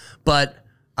 But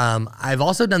I've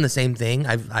also done the same thing.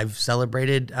 I've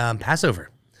celebrated Passover.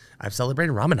 I've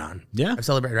celebrated Ramadan. Yeah. I've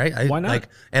celebrated, right? Why not?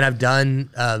 And I've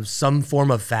done some form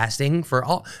of fasting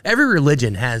every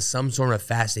religion has some sort of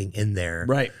fasting in their,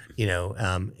 right. You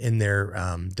know, in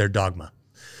their dogma.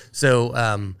 So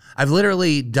I've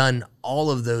literally done all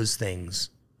of those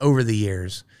things over the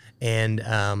years. And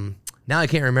now I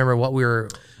can't remember what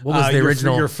was the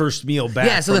original. Your first meal back.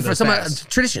 Yeah. So for some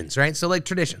traditions, right? So like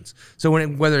traditions. So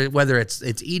whether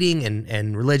it's eating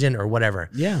and religion or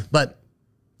whatever. Yeah. But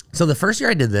so the first year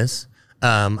I did this,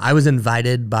 I was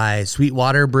invited by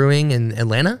Sweetwater Brewing in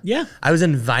Atlanta. Yeah. I was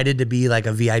invited to be like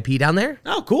a VIP down there.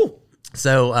 Oh, cool.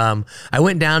 So I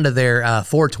went down to their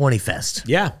 420 Fest.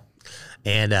 Yeah.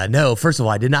 And no, first of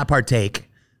all, I did not partake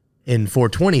in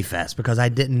 420 Fest because I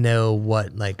didn't know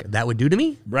what like that would do to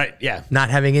me. Right. Yeah. Not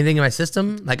having anything in my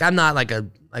system. Like I'm not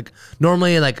like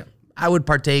normally like I would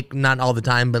partake, not all the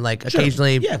time, but like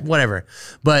occasionally, whatever.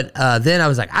 But then I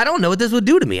was like, I don't know what this would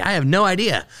do to me. I have no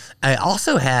idea. I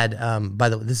also had, by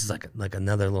the way, this is like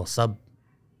another little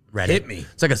subreddit. Hit me.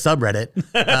 It's like a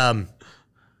subreddit.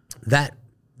 That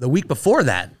the week before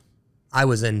that, I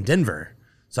was in Denver,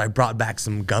 so I brought back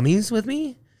some gummies with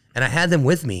me, and I had them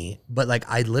with me. But like,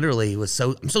 I literally I'm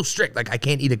so strict, like I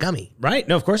can't eat a gummy. Right?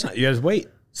 No, of course not. You guys wait.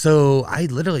 So I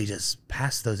literally just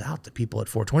passed those out to people at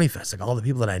 420 Fest. Like all the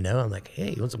people that I know, I'm like,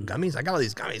 hey, you want some gummies? I got all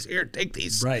these gummies here. Take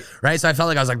these. Right. Right. So I felt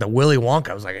like I was like the Willy Wonka.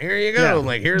 I was like, here you go. Yeah.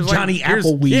 Like here's Johnny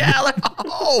Appleweed. Yeah. Like,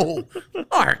 oh,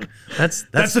 Mark. That's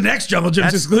the next Jungle Gyms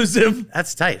exclusive.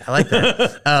 That's tight. I like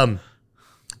that.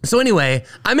 So anyway,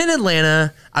 I'm in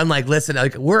Atlanta. I'm like, listen,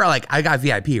 like I got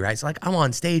VIP, right? So like I'm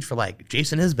on stage for like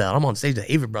Jason Isbell. I'm on stage with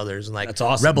the Avett Brothers and like that's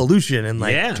awesome. Revolution and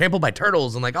like Trampled by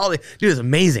Turtles and like all the dude, it's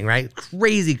amazing, right?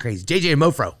 Crazy. JJ and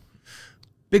Mofro.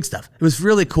 Big stuff. It was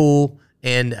really cool.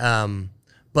 And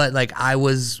but like I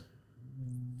was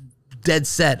dead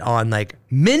set on like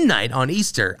midnight on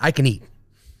Easter, I can eat.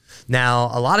 Now,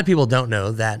 a lot of people don't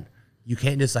know that you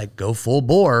can't just like go full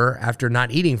bore after not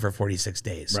eating for 46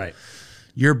 days. Right.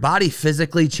 Your body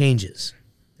physically changes.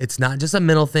 It's not just a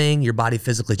mental thing. Your body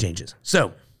physically changes.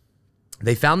 So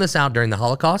they found this out during the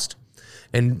Holocaust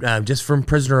and just from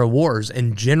prisoner of wars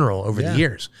in general over the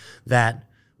years, that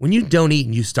when you don't eat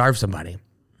and you starve somebody,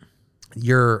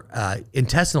 your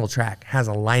intestinal tract has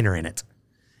a liner in it.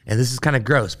 And this is kind of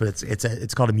gross, but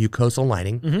it's called a mucosal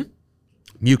lining,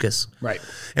 mucus. Right.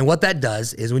 And what that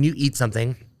does is when you eat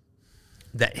something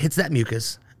that hits that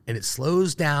mucus and it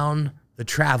slows down the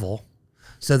travel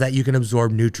so that you can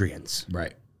absorb nutrients.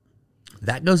 Right.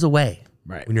 That goes away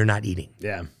Right. when you're not eating.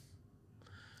 Yeah.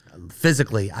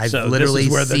 Physically, I've So literally this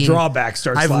is where the seen, drawback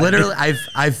starts.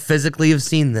 I've physically have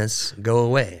seen this go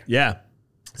away. Yeah.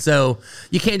 So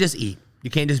you can't just eat. You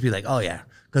can't just be like, oh yeah,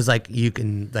 because like you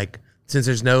can like since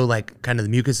there's no like kind of the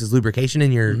mucus is lubrication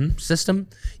in your system,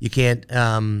 you can't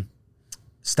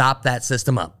stop that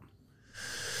system up.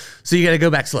 So you got to go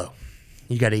back slow.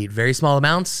 You got to eat very small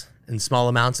amounts and small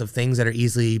amounts of things that are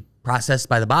easily processed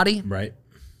by the body. Right.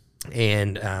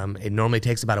 And it normally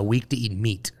takes about a week to eat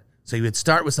meat. So you would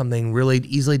start with something really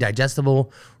easily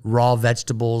digestible, raw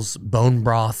vegetables, bone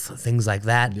broth, things like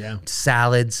that,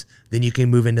 salads. Then you can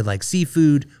move into like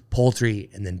seafood, poultry,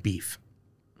 and then beef.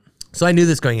 So I knew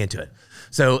this going into it.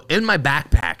 So in my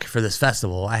backpack for this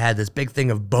festival, I had this big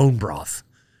thing of bone broth,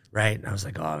 right? And I was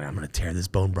like, oh, man, I'm going to tear this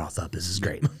bone broth up. This is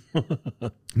great.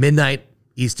 Midnight,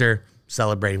 Easter,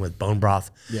 celebrating with bone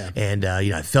broth. Yeah. And,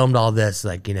 I filmed all this,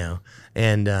 like,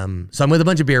 and so I'm with a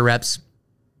bunch of beer reps.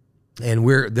 And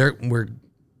we're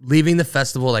leaving the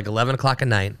festival like 11 o'clock at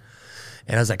night.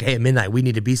 And I was like, hey, at midnight, we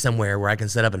need to be somewhere where I can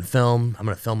set up and film. I'm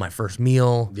going to film my first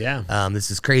meal. Yeah. This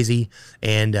is crazy.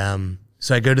 And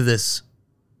so we go to this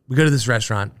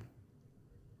restaurant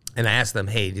and I ask them,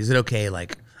 hey, is it okay?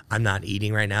 Like, I'm not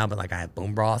eating right now, but like I have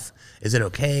bone broth. Is it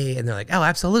okay? And they're like, oh,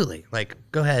 absolutely. Like,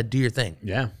 go ahead, do your thing.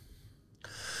 Yeah.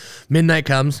 Midnight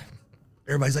comes.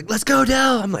 Everybody's like, let's go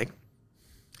down. I'm like,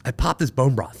 I pop this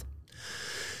bone broth.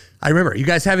 I remember, you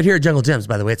guys have it here at Jungle Gems,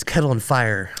 by the way. It's Kettle and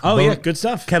Fire. Oh, yeah, good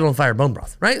stuff. Kettle and Fire bone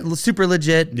broth, right? Super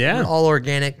legit. Yeah. All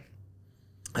organic.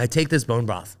 I take this bone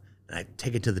broth and I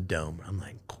take it to the dome. I'm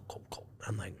like, cold.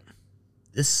 I'm like,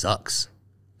 this sucks.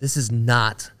 This is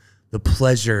not the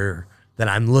pleasure that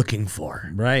I'm looking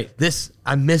for. Right.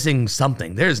 I'm missing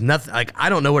something. There's nothing, like, I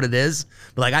don't know what it is,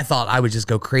 but like, I thought I would just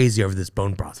go crazy over this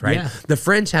bone broth, right? Yeah. The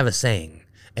French have a saying,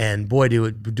 and boy,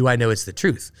 do I know it's the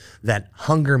truth, that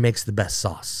hunger makes the best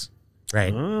sauce.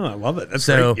 Right. Oh, I love it. That's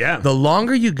so great. Yeah. The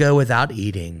longer you go without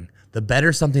eating, the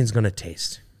better something's going to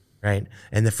taste. Right.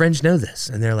 And the French know this,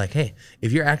 and they're like, hey,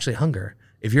 if you're actually hungry,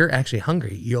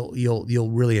 you'll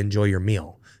really enjoy your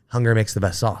meal. Hunger makes the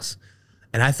best sauce.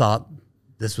 And I thought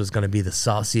this was going to be the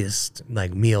sauciest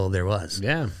like meal there was.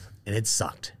 Yeah. And it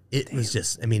sucked. It was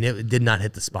just, it did not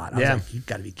hit the spot. I was like, you've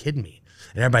got to be kidding me.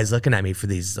 And everybody's looking at me for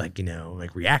these like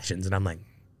reactions. And I'm like,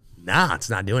 nah, it's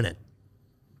not doing it.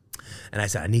 And I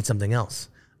said, I need something else.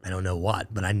 I don't know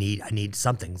what, but I need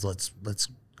something. So let's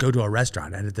go to a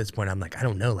restaurant. And at this point, I'm like, I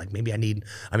don't know. Like maybe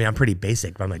I'm pretty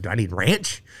basic, but I'm like, do I need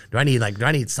ranch? Do I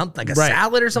need something like a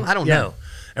salad or something? I don't know.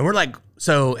 And we're like,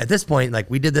 so at this point, like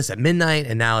we did this at midnight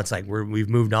and now it's like we've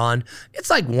moved on. It's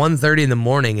like 1:30 in the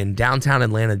morning in downtown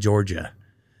Atlanta, Georgia.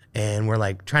 And we're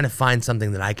like trying to find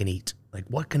something that I can eat.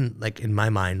 Like in my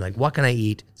mind, like what can I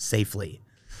eat safely?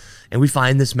 And we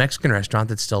find this Mexican restaurant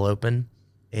that's still open.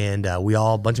 And a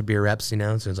bunch of beer reps,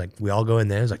 so it's like we all go in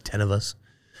there. There's like 10 of us.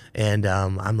 And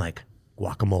I'm like,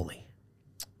 guacamole.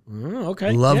 Oh,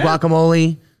 okay. Love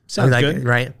guacamole. Sounds good.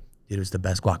 Right? It was the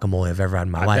best guacamole I've ever had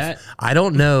in my life. Bet. I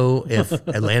don't know if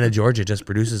Atlanta, Georgia just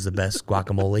produces the best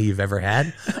guacamole you've ever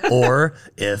had, or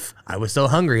if I was so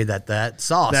hungry that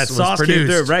sauce was produced. Came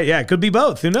through. Right, yeah. It could be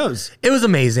both. Who knows? It was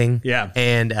amazing. Yeah.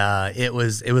 And it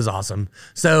was awesome.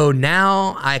 So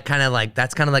now I kind of like,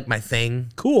 that's kind of like my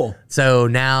thing. Cool. So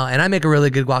now, and I make a really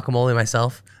good guacamole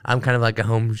myself. I'm kind of like a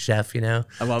home chef, I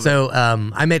love it. So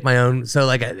I make my own. So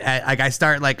like I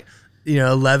start like,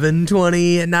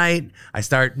 11:20 at night, I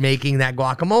start making that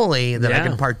guacamole that I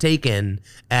can partake in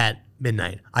at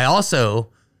midnight. I also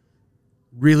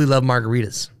really love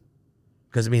margaritas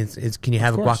because can you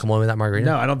have a guacamole without margarita?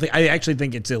 No, I don't think. I actually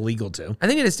think it's illegal to. I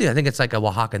think it is too. I think it's like a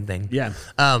Oaxacan thing. Yeah.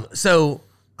 So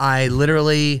I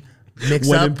literally mix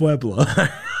When up. in Pueblo.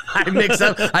 I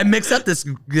mix up this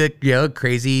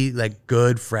crazy like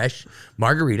good fresh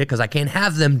margarita because I can't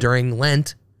have them during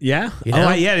Lent. Yeah. Oh, yeah.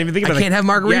 I didn't even think about it. I can't have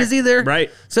margaritas either.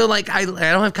 Right. So like I don't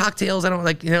have cocktails. I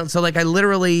don't so like I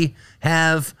literally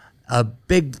have a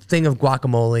big thing of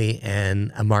guacamole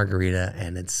and a margarita,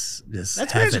 and it's just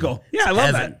that's heaven. magical. Yeah, I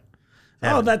love that.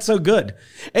 Oh, that's so good.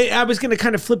 Hey, I was going to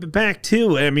kind of flip it back too.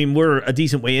 We're a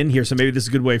decent way in here, so maybe this is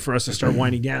a good way for us to start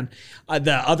winding down.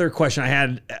 The other question I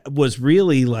had was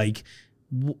really like,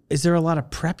 is there a lot of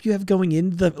prep you have going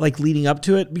into the, like, leading up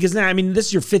to it? Because now, I mean, this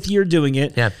is your 5th year doing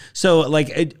it. Yeah. So,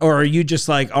 like, or are you just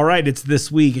like, all right, it's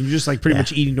this week, and you're just like pretty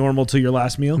much eating normal till your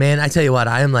last meal? Man, I tell you what,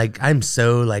 I'm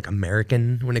so like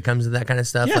American when it comes to that kind of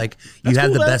stuff. Yeah, like you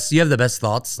have the best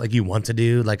thoughts, like you want to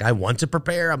do. Like I want to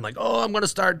prepare. I'm like, oh, I'm going to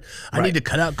start. I need to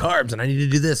cut out carbs and I need to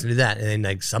do this and do that. And then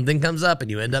like something comes up and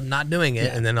you end up not doing it.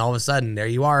 Yeah. And then all of a sudden there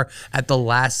you are at the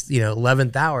last,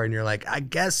 11th hour and you're like, I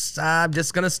guess I'm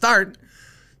just going to start.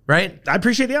 Right. I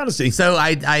appreciate the honesty. So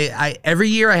I every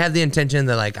year I have the intention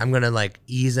that like, I'm going to like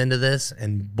ease into this,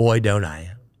 and boy, don't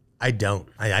I. I don't.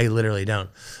 I literally don't.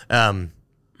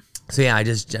 So yeah, I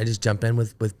just jump in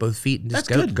with both feet and just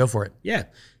go for it. Yeah.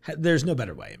 There's no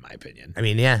better way, in my opinion. I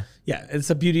mean, yeah. Yeah, it's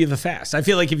the beauty of the fast. I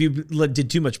feel like if you did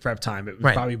too much prep time, it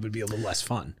probably would be a little less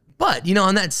fun. But,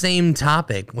 on that same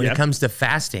topic, when it comes to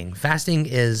fasting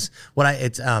is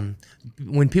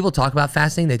when people talk about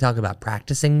fasting, they talk about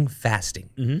practicing fasting.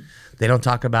 Mm-hmm. They don't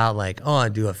talk about like, oh, I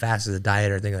do a fast as a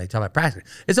diet or anything. They talk about practice.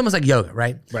 It's almost like yoga,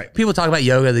 right? Right. People talk about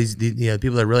yoga. These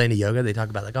people that are really into yoga, they talk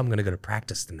about like, oh, I'm going to go to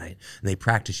practice tonight, and they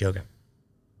practice yoga.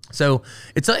 So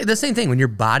it's like the same thing when your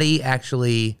body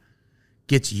actually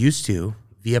gets used to,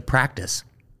 via practice,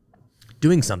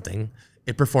 doing something,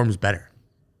 it performs better.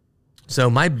 So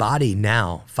my body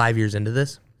now, 5 years into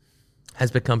this,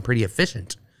 has become pretty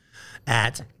efficient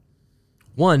at,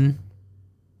 one,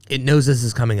 it knows this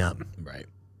is coming up. Right.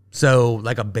 So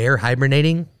like a bear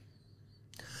hibernating,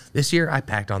 this year I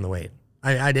packed on the weight.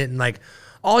 I didn't like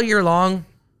all year long,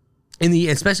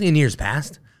 especially in years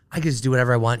past, I could just do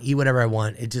whatever I want, eat whatever I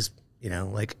want. It just,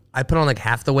 like I put on like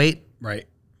half the weight. Right.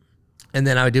 And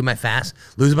then I would do my fast,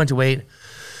 lose a bunch of weight.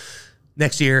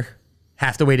 Next year,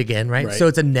 half the weight again, right? So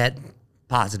it's a net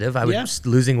positive. I was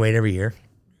losing weight every year.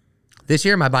 This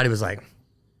year, my body was like,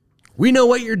 we know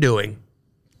what you're doing.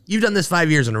 You've done this 5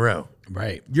 years in a row.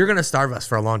 Right. You're going to starve us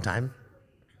for a long time.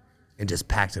 And just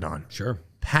packed it on. Sure.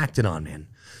 Packed it on, man.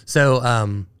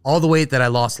 So all the weight that I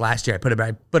lost last year, I put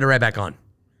it right back on.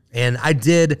 And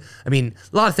a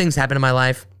lot of things happened in my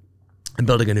life. I'm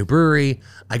building a new brewery.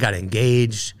 I got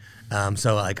engaged.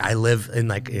 So like I live in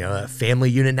like, a family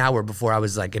unit now, where before I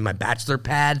was like in my bachelor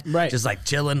pad, just like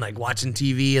chilling, like watching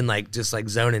TV and like just like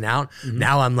zoning out. Mm-hmm.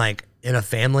 Now I'm like in a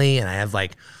family, and I have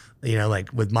like,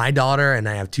 like with my daughter, and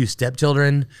I have 2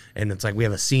 stepchildren, and it's like we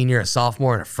have a senior, a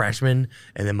sophomore, and a freshman,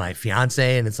 and then my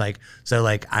fiance, and it's like, so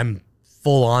like I'm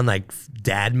full on like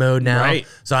dad mode now. Right.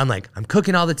 So I'm like, I'm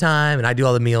cooking all the time, and I do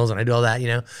all the meals, and I do all that,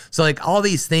 So like all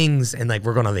these things, and like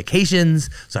we're going on vacations.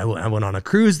 So I went on a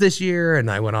cruise this year, and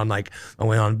I went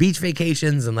on beach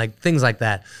vacations and like things like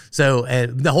that. So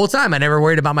the whole time I never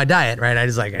worried about my diet, right? I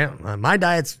just like, my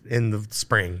diet's in the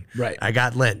spring. Right. I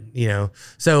got Lent,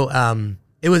 So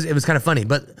it was kind of funny,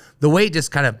 but the weight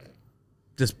just kind of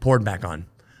just poured back on.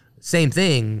 Same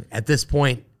thing at this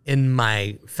point in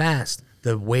my fast.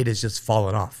 The weight has just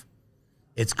fallen off.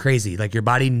 It's crazy. Like your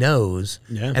body knows.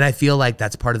 Yeah. And I feel like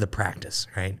that's part of the practice,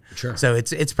 right? Sure. So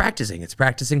it's practicing. It's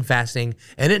practicing fasting,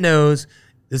 and it knows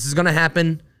this is going to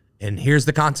happen, and here's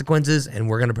the consequences, and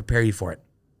we're going to prepare you for it.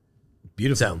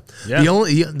 Beautiful. So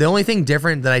the only thing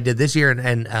different that I did this year,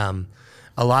 and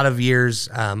a lot of years,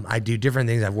 I do different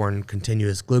things. I've worn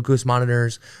continuous glucose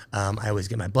monitors. I always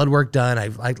get my blood work done.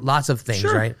 I've like lots of things,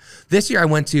 right? This year I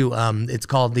went to, it's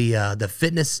called the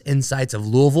Fitness Insights of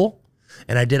Louisville,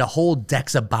 and I did a whole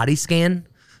DEXA body scan.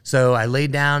 So I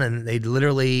laid down, and they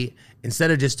literally, instead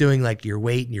of just doing like your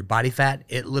weight and your body fat,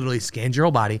 it literally scans your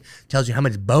whole body, tells you how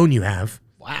much bone you have.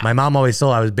 Wow. My mom always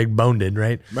told I was big boned,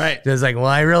 right? Right. So it's like, well,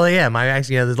 I really am. I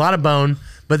actually, there's a lot of bone,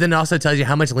 but then it also tells you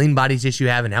how much lean body tissue you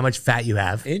have and how much fat you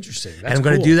have. Interesting. That's and I'm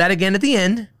going to do that again at the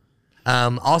end.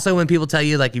 Also, when people tell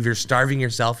you like if you're starving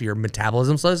yourself, your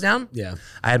metabolism slows down. Yeah.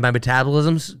 I had my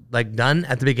metabolisms like done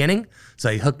at the beginning. So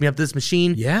he hooked me up to this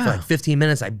machine. Yeah. For like 15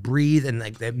 minutes. I breathed, and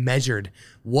like they measured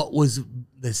what was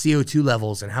the CO2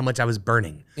 levels and how much I was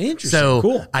burning. Interesting. So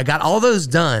cool. I got all those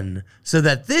done so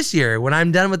that this year, when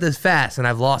I'm done with this fast and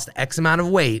I've lost X amount of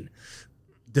weight,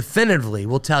 definitively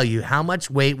will tell you how much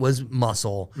weight was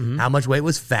muscle, how much weight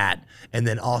was fat, and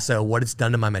then also what it's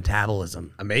done to my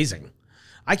metabolism. Amazing.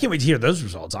 I can't wait to hear those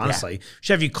results, honestly. Yeah.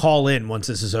 Should have you call in once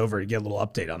this is over to get a little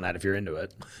update on that if you're into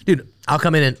it. Dude, I'll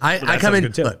come in and I come in.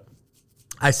 Look,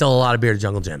 I sell a lot of beer to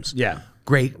Jungle Gyms. Yeah.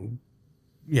 Great.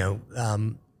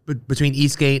 Between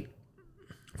Eastgate,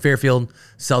 Fairfield,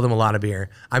 sell them a lot of beer.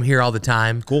 I'm here all the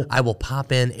time. Cool. I will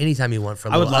pop in anytime you want for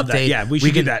a little update. That. Yeah, we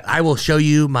should do that. I will show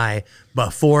you my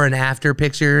before and after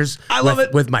pictures. I love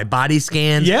it. With my body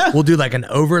scans. Yeah. We'll do like an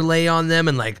overlay on them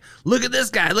and like, look at this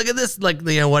guy, look at this, like,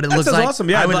 you know, what it looks like. Awesome.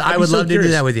 Yeah, I would love to do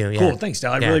that with you. Yeah. Cool. Thanks,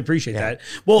 Dal. I really appreciate that.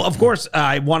 Well, of course,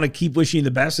 I want to keep wishing you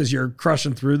the best as you're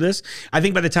crushing through this. I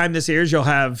think by the time this airs, you'll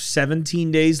have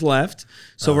 17 days left.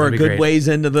 So we're a good ways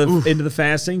into the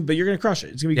fasting, but you're going to crush it.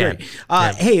 It's going to be great.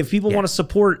 Hey, if people want to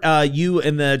support you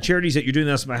and the charities that you're doing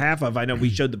this on behalf of, I know we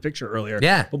showed the picture earlier.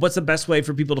 Yeah. But what's the best way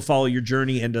for people to follow your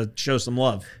journey and to show some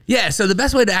love? Yeah, so the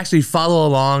best way to actually follow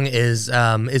along is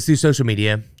through social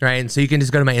media, right? And so you can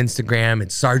just go to my Instagram.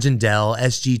 It's Sergeant Del,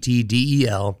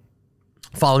 SGTDEL.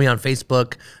 Follow me on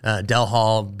Facebook, Del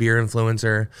Hall, beer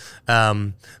influencer.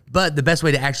 But the best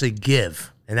way to actually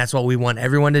give, and that's what we want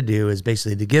everyone to do, is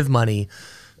basically to give money.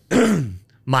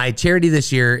 My charity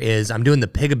this year is I'm doing the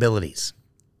Pig Abilities.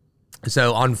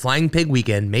 So on Flying Pig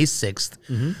Weekend, May 6th,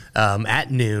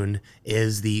 at noon,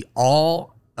 is the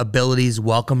All Abilities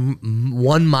Welcome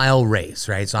 1 mile race,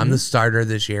 right? So I'm the starter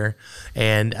this year.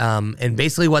 And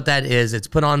basically what that is, it's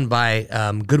put on by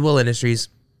Goodwill Industries.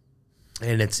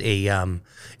 And it's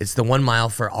the 1 mile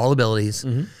for all abilities.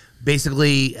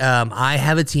 Basically, I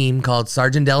have a team called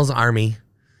Sergeant Del's Army,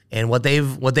 and what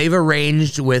they've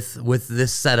arranged with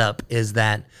this setup is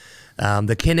that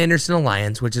the Ken Anderson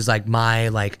Alliance, which is like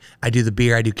I do the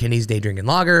beer, I do Kenny's Day Drinking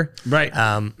Lager. Right.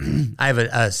 I have a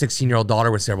 16-year-old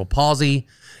daughter with cerebral palsy,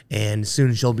 and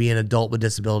soon she'll be an adult with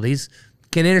disabilities.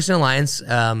 Ken Anderson Alliance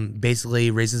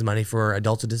basically raises money for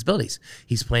adults with disabilities.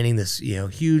 He's planning this,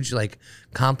 huge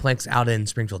complex out in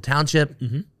Springfield Township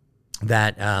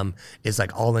that is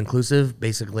like all inclusive.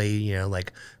 Basically,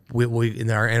 we in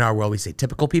our world we say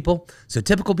typical people. So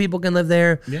typical people can live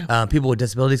there. Yeah. People with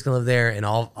disabilities can live there, and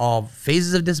all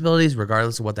phases of disabilities,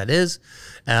 regardless of what that is.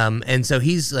 And so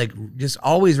he's just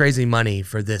always raising money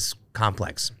for this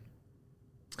complex.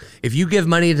 If you give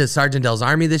money to Sergeant Del's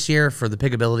Army this year for the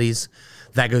Pig Abilities,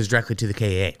 that goes directly to the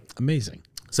KAA. Amazing.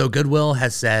 So Goodwill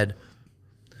has said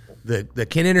the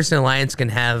Ken Anderson Alliance can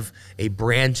have a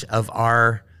branch of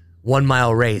our 1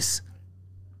 mile race,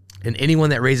 and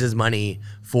anyone that raises money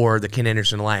for the Ken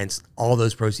Anderson Alliance, all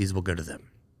those proceeds will go to them.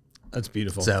 That's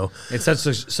beautiful. So it's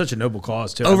such a noble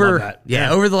cause too. I love that.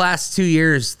 Yeah, over the last 2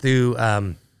 years through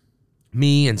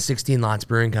me and 16 Lots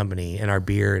Brewing Company and our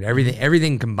beer and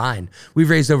everything combined, we've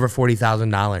raised over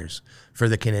 $40,000 for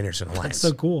the Ken Anderson Alliance.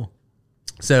 That's so cool.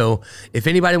 So if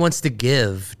anybody wants to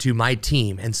give to my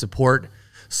team and support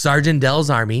Sergeant Del's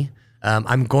Army,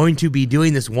 I'm going to be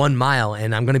doing this 1 mile,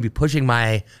 and I'm going to be pushing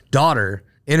my daughter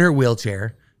in her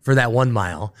wheelchair for that 1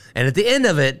 mile. And at the end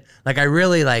of it, I'm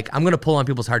going to pull on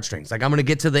people's heartstrings. I'm going to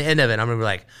get to the end of it. I'm going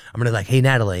to be like, hey,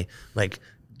 Natalie,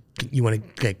 you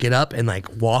want to get up and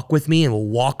walk with me, and we'll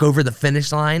walk over the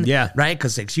finish line. Yeah. Right.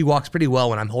 Cause she walks pretty well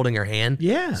when I'm holding her hand.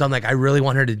 Yeah. So I'm I really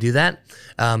want her to do that.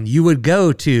 You would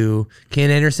go to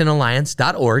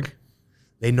KenAndersonAlliance.org.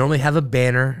 They normally have a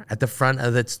banner at the front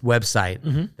of its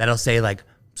website that'll say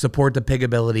support the Pig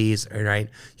Abilities. Right.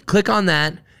 Click on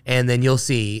that, and then you'll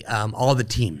see all the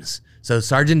teams. So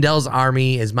Sergeant Del's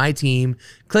Army is my team.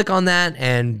 Click on that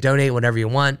and donate whatever you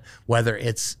want, whether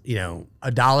it's, $1,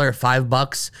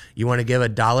 $5. You want to give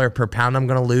 $1 per pound I'm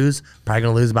going to lose. Probably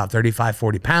going to lose about 35,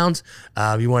 40 pounds.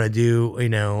 You want to do,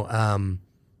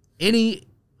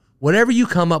 whatever you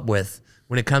come up with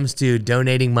when it comes to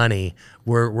donating money,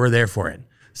 we're there for it.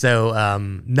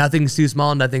 So nothing's too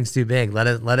small, nothing's too big. Let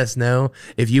us know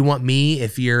if you want me,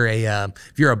 if you're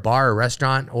a bar or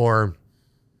restaurant or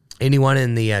anyone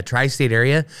in the tri-state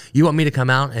area, you want me to come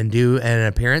out and do an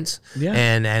appearance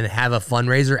and have a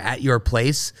fundraiser at your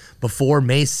place before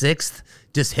May 6th,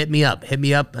 just hit me up,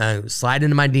 slide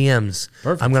into my DMs.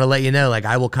 Perfect. I'm going to let you know,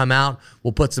 I will come out.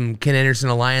 We'll put some Ken Anderson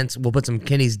Alliance. We'll put some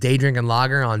Kenny's Day Drinking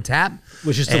Lager on tap.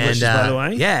 Which is delicious, by the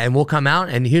way. Yeah, and we'll come out,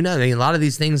 and who knows? A lot of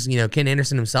these things, Ken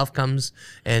Anderson himself comes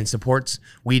and supports.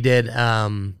 We did,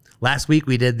 last week,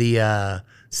 we did the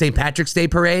St. Patrick's Day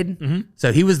Parade.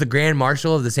 So he was the Grand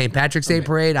Marshal of the St. Patrick's Day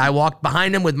Parade. I walked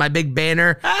behind him with my big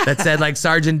banner that said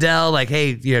Sergeant Del,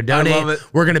 hey, donate. I love it.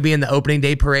 We're going to be in the opening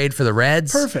day parade for the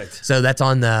Reds. Perfect. So that's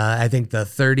on I think the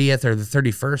 30th or the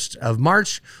 31st of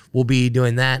March. We'll be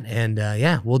doing that, and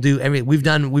we'll do. We've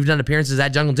done appearances at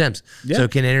Jungle Gyms. Yeah. So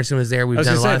Ken Anderson was there. We've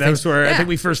done a lot of things. That was where I think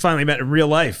we first finally met in real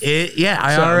life.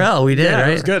 IRL, we did. Yeah, right?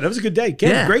 That was good. That was a good day.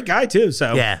 Ken's a great guy too.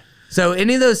 So yeah. So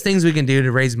any of those things we can do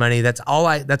to raise money, that's all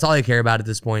I care about at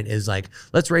this point is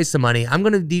let's raise some money. I'm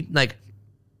going to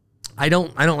I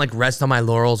don't rest on my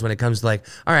laurels when it comes to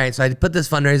all right, so I put this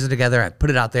fundraiser together, I put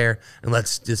it out there, and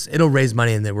it'll raise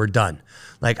money, and then we're done.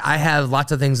 I have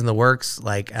lots of things in the works.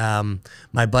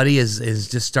 My buddy is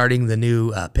just starting the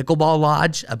new pickleball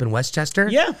lodge up in Westchester.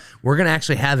 Yeah. We're going to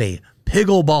actually have a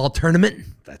pickleball tournament.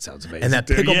 That sounds amazing. And that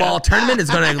pickleball tournament is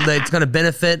gonna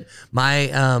benefit my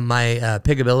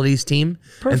Pickabilities team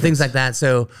and things like that.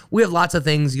 So we have lots of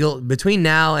things. Between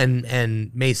now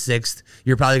and May 6th,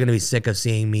 you're probably gonna be sick of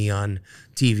seeing me on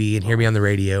TV and hear me on the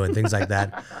radio and things like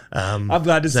that. I'm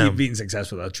glad to see you being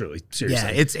successful though, truly.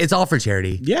 Seriously. Yeah, it's all for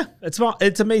charity. Yeah,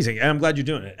 it's amazing. And I'm glad you're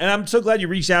doing it. And I'm so glad you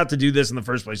reached out to do this in the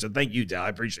first place. So thank you, Dal. I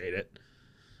appreciate it.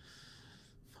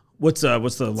 What's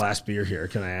the last beer here?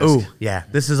 Can I ask? Oh, yeah.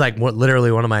 This is like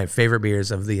literally one of my favorite beers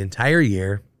of the entire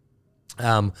year.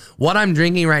 What I'm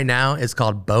drinking right now is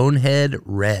called Bonehead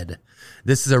Red.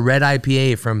 This is a red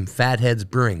IPA from Fatheads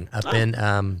Brewing up in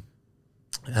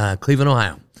Cleveland,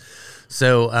 Ohio.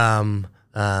 So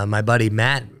my buddy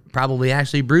Matt probably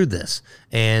actually brewed this.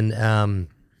 And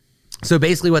so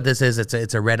basically what this is,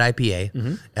 it's a red IPA.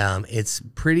 Mm-hmm. It's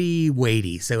pretty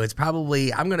weighty. So it's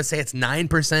probably, I'm going to say it's 9%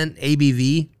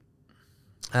 ABV.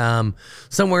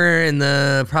 Somewhere in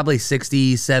the probably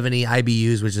 60, 70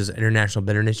 IBUs, which is international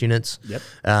bitterness units. Yep.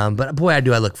 But boy, I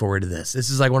look forward to this. This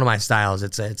is like one of my styles.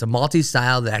 It's a malty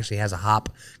style that actually has a hop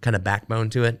kind of backbone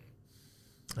to it.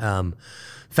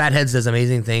 Fatheads does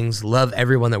amazing things. Love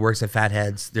everyone that works at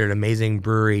Fatheads. They're an amazing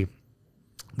brewery.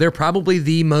 They're probably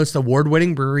the most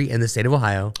award-winning brewery in the state of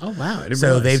Ohio. Oh wow!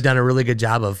 So they've done a really good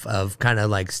job of kind of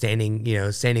like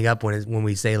standing up when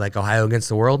we say like Ohio against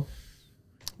the world.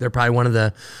 They're probably one of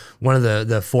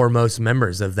the foremost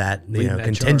members of that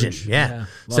contingent. Charge. Yeah.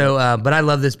 So, but I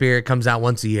love this beer. It comes out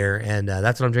once a year, and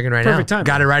that's what I'm drinking right now. Perfect time.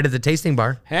 Got it right at the tasting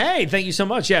bar. Hey, thank you so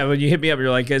much. Yeah, when you hit me up, you're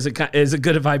like, "Is it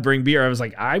good if I bring beer?" I was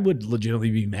like, "I would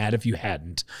legitimately be mad if you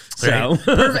hadn't." So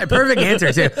right. perfect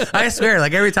answer too. I swear,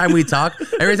 like every time we talk,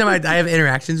 every time I have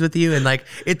interactions with you, and like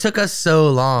it took us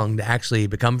so long to actually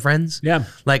become friends. Yeah.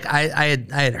 Like I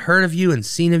had heard of you and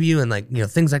seen of you, and like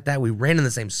things like that. We ran in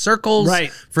the same circles.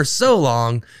 Right. For so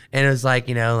long, and it was like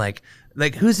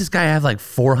like who's this guy I have like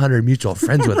 400 mutual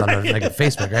friends with on like a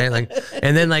Facebook, right? Like,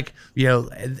 and then like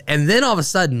and then all of a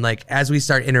sudden, like as we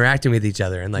start interacting with each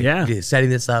other and like setting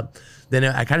this up, then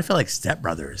I kind of feel like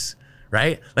stepbrothers,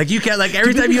 right? Like you can't like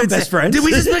every time you would best friends. Did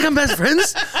we just become best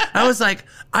friends? I was like,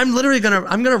 I'm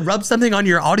gonna rub something on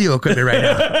your audio equipment right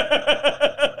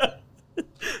now.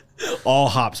 All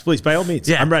hops, please, by all means.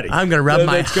 Yeah, I'm ready. I'm gonna rub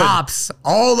my hops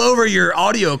all over your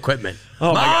audio equipment.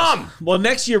 Oh my gosh. Well,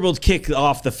 next year we'll kick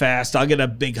off the fast. I'll get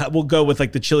we'll go with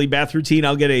like the chili bath routine.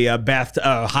 I'll get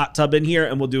a hot tub in here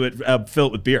and we'll do it, fill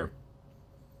it with beer.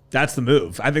 That's the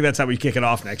move. I think that's how we kick it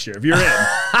off next year. If you're in,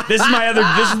 this is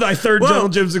my third Jungle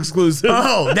Gyms exclusive.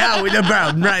 Oh, now,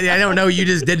 bro, I don't know what you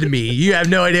just did to me. You have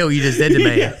no idea what you just did to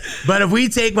me. Yeah. But if we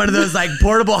take one of those like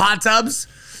portable hot tubs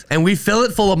and we fill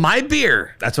it full of my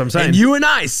beer. That's what I'm saying. And you and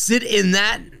I sit in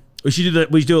that. We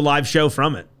should do a live show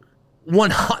from it. I'm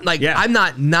not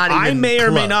even I may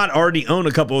or may not already own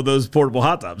a couple of those portable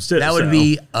hot tubs too. That would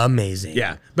be amazing.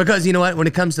 Yeah. Because you know what? When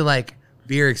it comes to like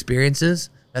beer experiences,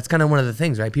 that's kind of one of the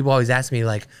things, right? People always ask me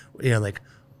like, like,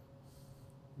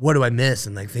 what do I miss?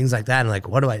 And like things like that. And like,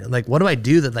 what do I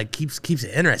do that like keeps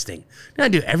it interesting? I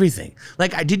do everything.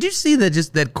 Like, did you see that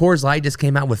Coors Light just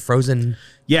came out with frozen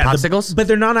popsicles? But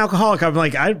they're non-alcoholic. I'm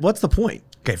like, what's the point?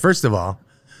 Okay. First of all,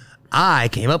 I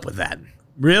came up with that.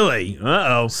 Really?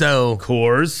 Uh-oh. So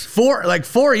Coors.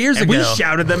 4 years ago. We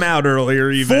shouted them out earlier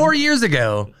even. 4 years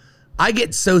ago, I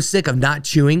get so sick of not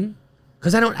chewing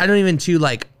because I don't even chew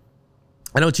like,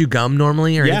 I don't chew gum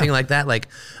normally or anything like that. Like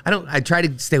I try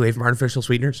to stay away from artificial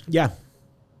sweeteners. Yeah.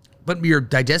 But your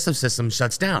digestive system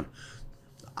shuts down.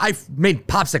 I've made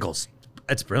popsicles.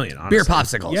 That's brilliant, honestly. Beer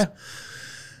popsicles. Yeah.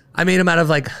 I made them out of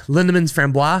like Lindemann's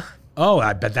Framboise. Oh,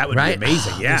 I bet that would be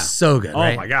amazing. Yeah. It's so good.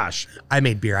 Oh my gosh. I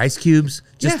made beer ice cubes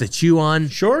just to chew on.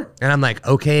 Sure. And I'm like,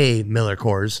 okay, Miller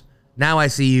Coors. Now I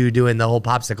see you doing the whole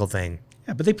popsicle thing.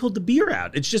 Yeah, but they pulled the beer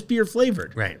out. It's just beer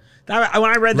flavored. Right. When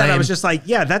I read that, I was just like,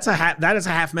 yeah, that is a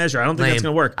half measure. I don't think that's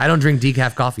going to work. I don't drink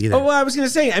decaf coffee either. Oh, well, I was going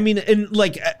to say, I mean, and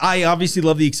like, I obviously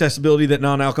love the accessibility that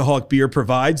non-alcoholic beer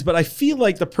provides, but I feel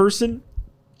like the person,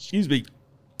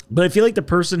 but I feel like the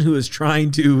person who is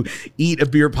trying to eat a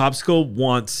beer popsicle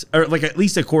wants, or like at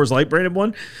least a Coors Light branded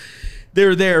one,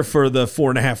 they're there for the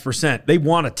 4.5%. They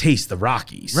want to taste the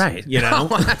Rockies, right? You know,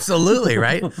 absolutely,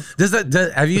 right.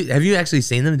 Have you actually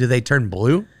seen them? Do they turn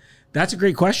blue? That's a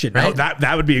great question. Right? No,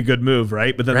 that would be a good move,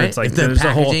 right? But then it's like if the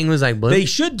packaging was like blue. They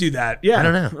should do that. Yeah, I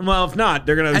don't know. Well, if not,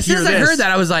 they're gonna. As soon as I heard that,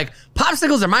 I was like,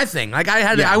 popsicles are my thing. Like I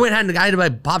had to buy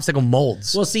popsicle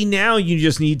molds. Well, see, now you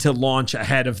just need to launch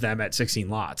ahead of them at 16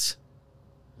 Lots.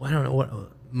 Well, I don't know what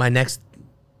my next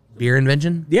beer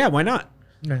invention. Yeah, why not?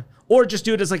 Okay. Or just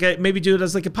do it as maybe do it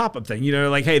as like a pop-up thing. You know,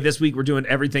 like, hey, this week we're doing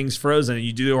everything's frozen, and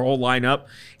you do your whole lineup,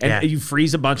 and you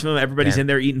freeze a bunch of them. Everybody's in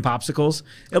there eating popsicles.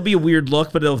 It'll be a weird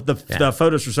look, but the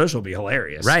photos for social will be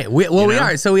hilarious. Right. We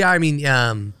are. So we are. I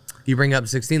mean, you bring up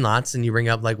 16 lots, and you bring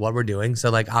up like what we're doing. So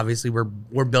like obviously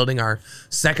we're building our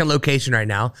second location right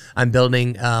now. I'm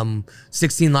building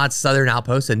 16 lots Southern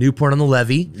Outpost at Newport on the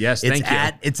Levee. Yes, thank you.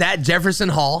 It's at Jefferson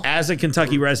Hall. As a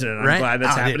Kentucky resident, I'm glad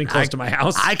that's happening close to my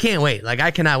house. I can't wait. Like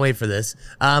I cannot wait for this.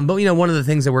 But one of the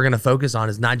things that we're going to focus on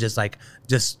is not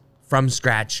just from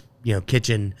scratch,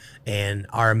 kitchen and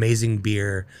our amazing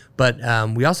beer, but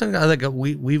we also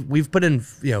we've put in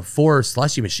 4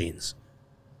 slushy machines.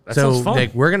 That sounds fun.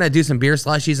 Like we're gonna do some beer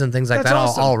slushies and things like that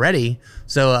already.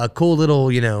 So a cool little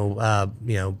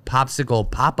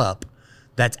popsicle pop up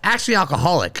that's actually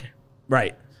alcoholic,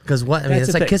 right? Because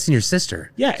it's like kissing your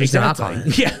sister. Yeah, exactly.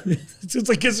 Yeah, it's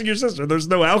like kissing your sister. There's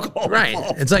no alcohol, right?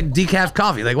 involved. It's like decaf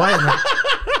coffee. Like why?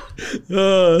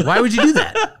 Why would you do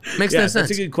that? Makes no sense.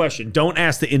 That's a good question. Don't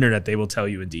ask the internet; they will tell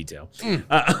you in detail.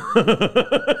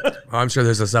 I'm sure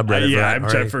there's a subreddit. I'm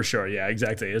sure for sure. Yeah,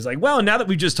 exactly. It's like, well, now that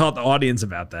we've just taught the audience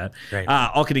about that, right.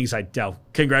 All kidding aside, Del,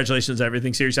 congratulations on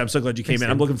everything. Seriously, I'm so glad you came in.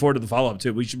 I'm looking forward to the follow up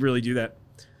too. We should really do that.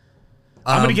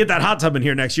 I'm gonna get that hot tub in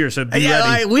here next year. So be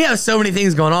ready. We have so many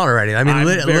things going on already. I mean, I'm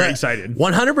very excited.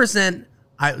 100%.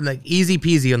 Easy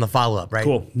peasy on the follow up, right?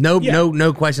 Cool.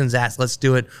 No questions asked. Let's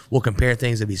do it. We'll compare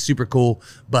things. It'd be super cool.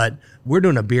 But we're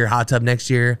doing a beer hot tub next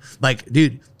year. Like,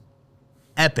 dude,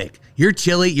 epic. Your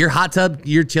chili hot tub.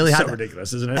 So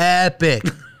ridiculous, isn't it?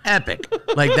 Epic.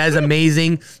 Like that is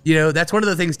amazing. That's one of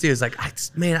the things too. Is like,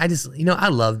 I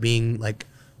love being like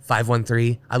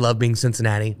 513. I love being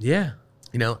Cincinnati. Yeah.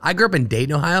 I grew up in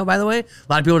Dayton, Ohio, by the way. A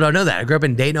lot of people don't know that. I grew up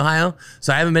in Dayton, Ohio.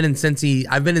 So I haven't been in Cincy.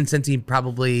 I've been in Cincy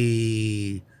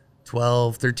probably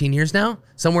 12, 13 years now,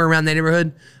 somewhere around that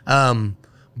neighborhood.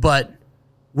 But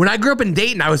when I grew up in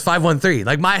Dayton, I was 513.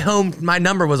 Like my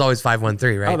number was always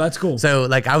 513, right? Oh, that's cool. So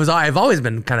like I've always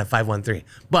been kind of 513.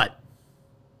 But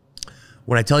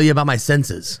when I tell you about my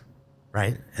senses,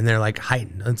 right? And they're like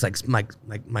heightened. It's like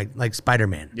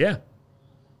Spider-Man. Yeah.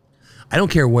 I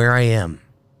don't care where I am.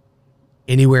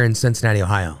 Anywhere in Cincinnati,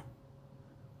 Ohio.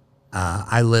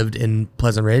 I lived in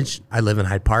Pleasant Ridge. I live in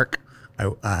Hyde Park.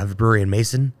 I have a brewery in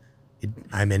Mason.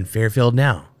 I'm in Fairfield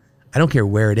now. I don't care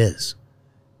where it is.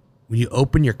 When you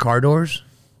open your car doors,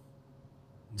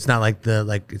 it's not like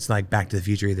it's like Back to the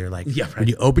Future either. Like when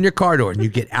you open your car door and you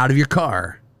get out of your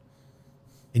car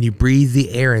and you breathe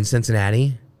the air in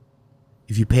Cincinnati,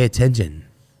 if you pay attention,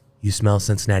 you smell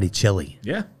Cincinnati chili.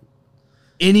 Yeah.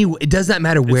 It does not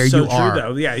matter where you are.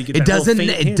 Though. Yeah, you get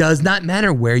it does not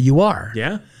matter where you are.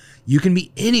 Yeah. You can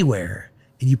be anywhere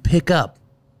and you pick up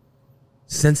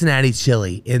Cincinnati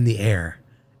chili in the air.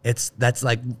 It's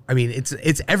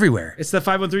everywhere. It's the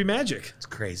 513 magic. It's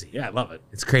crazy. Yeah, I love it.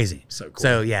 It's crazy. So cool.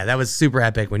 So yeah, that was super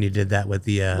epic when you did that with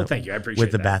the well, thank you. I appreciate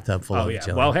with the that. bathtub full of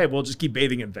chili. Well, hey, we'll just keep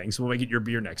bathing in things. We'll make it your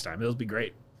beer next time. It'll be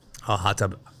great. Oh, hot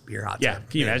tub beer hot tub. Yeah,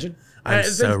 can you imagine? I'm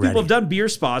so ready. People have done beer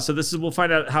spas, so we'll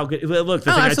find out how good. Look,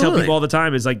 the thing I tell people all the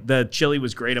time is like the chili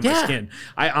was great on my skin.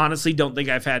 I honestly don't think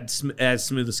I've had as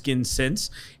smooth a skin since.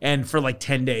 And for like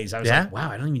 10 days, I was like, wow,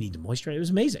 I don't even need to moisturize. It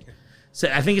was amazing. So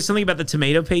I think it's something about the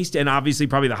tomato paste and obviously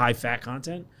probably the high fat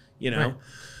content. Right.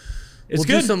 It's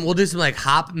good. We'll do some like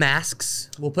hop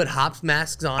masks. We'll put hop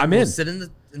masks on. We'll sit in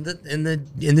the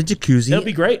jacuzzi. It'll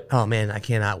be great. Oh man, I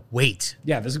cannot wait.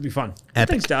 Yeah, this will be fun. Epic.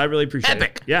 Thanks, Dal. I really appreciate it.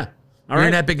 Epic. Yeah. All You're right.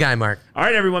 an epic guy, Mark. All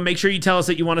right, everyone. Make sure you tell us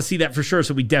that you want to see that for sure,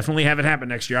 so we definitely have it happen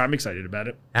next year. I'm excited about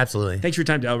it. Absolutely. Thanks for your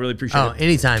time, Dal. Really appreciate it. Oh,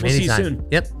 anytime. We'll anytime. see you soon.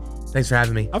 Yep. Thanks for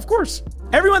having me. Of course.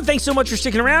 Everyone, thanks so much for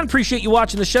sticking around. Appreciate you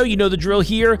watching the show. You know the drill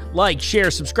here. Like, share,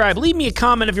 subscribe. Leave me a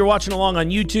comment if you're watching along on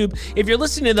YouTube. If you're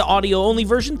listening to the audio-only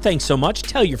version, thanks so much.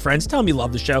 Tell your friends. Tell them you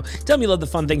love the show. Tell them you love the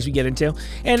fun things we get into.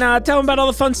 And tell them about all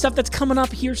the fun stuff that's coming up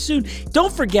here soon.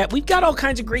 Don't forget, we've got all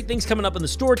kinds of great things coming up in the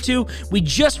store, too. We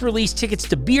just released tickets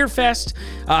to Beer Fest.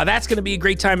 That's going to be a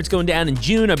great time. It's going down in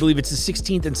June. I believe it's the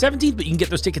 16th and 17th, but you can get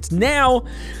those tickets now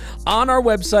on our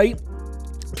website.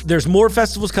 There's more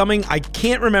festivals coming. I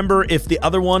can't remember if the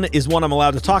other one is one I'm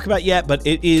allowed to talk about yet, but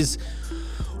it is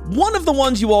one of the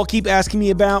ones you all keep asking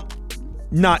me about,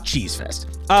 not Cheese Fest.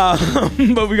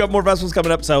 But we got more festivals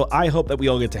coming up, so I hope that we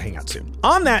all get to hang out soon.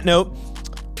 On that note,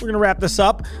 we're going to wrap this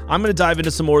up. I'm going to dive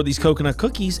into some more of these coconut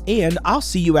cookies, and I'll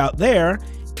see you out there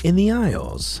in the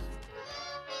aisles.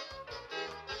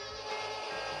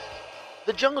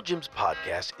 The Jungle Gyms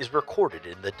podcast is recorded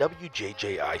in the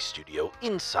WJJI studio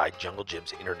inside Jungle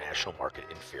Gyms International Market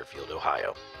in Fairfield,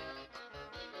 Ohio.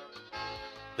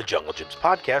 The Jungle Gyms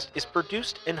podcast is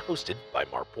produced and hosted by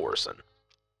Mark Borison.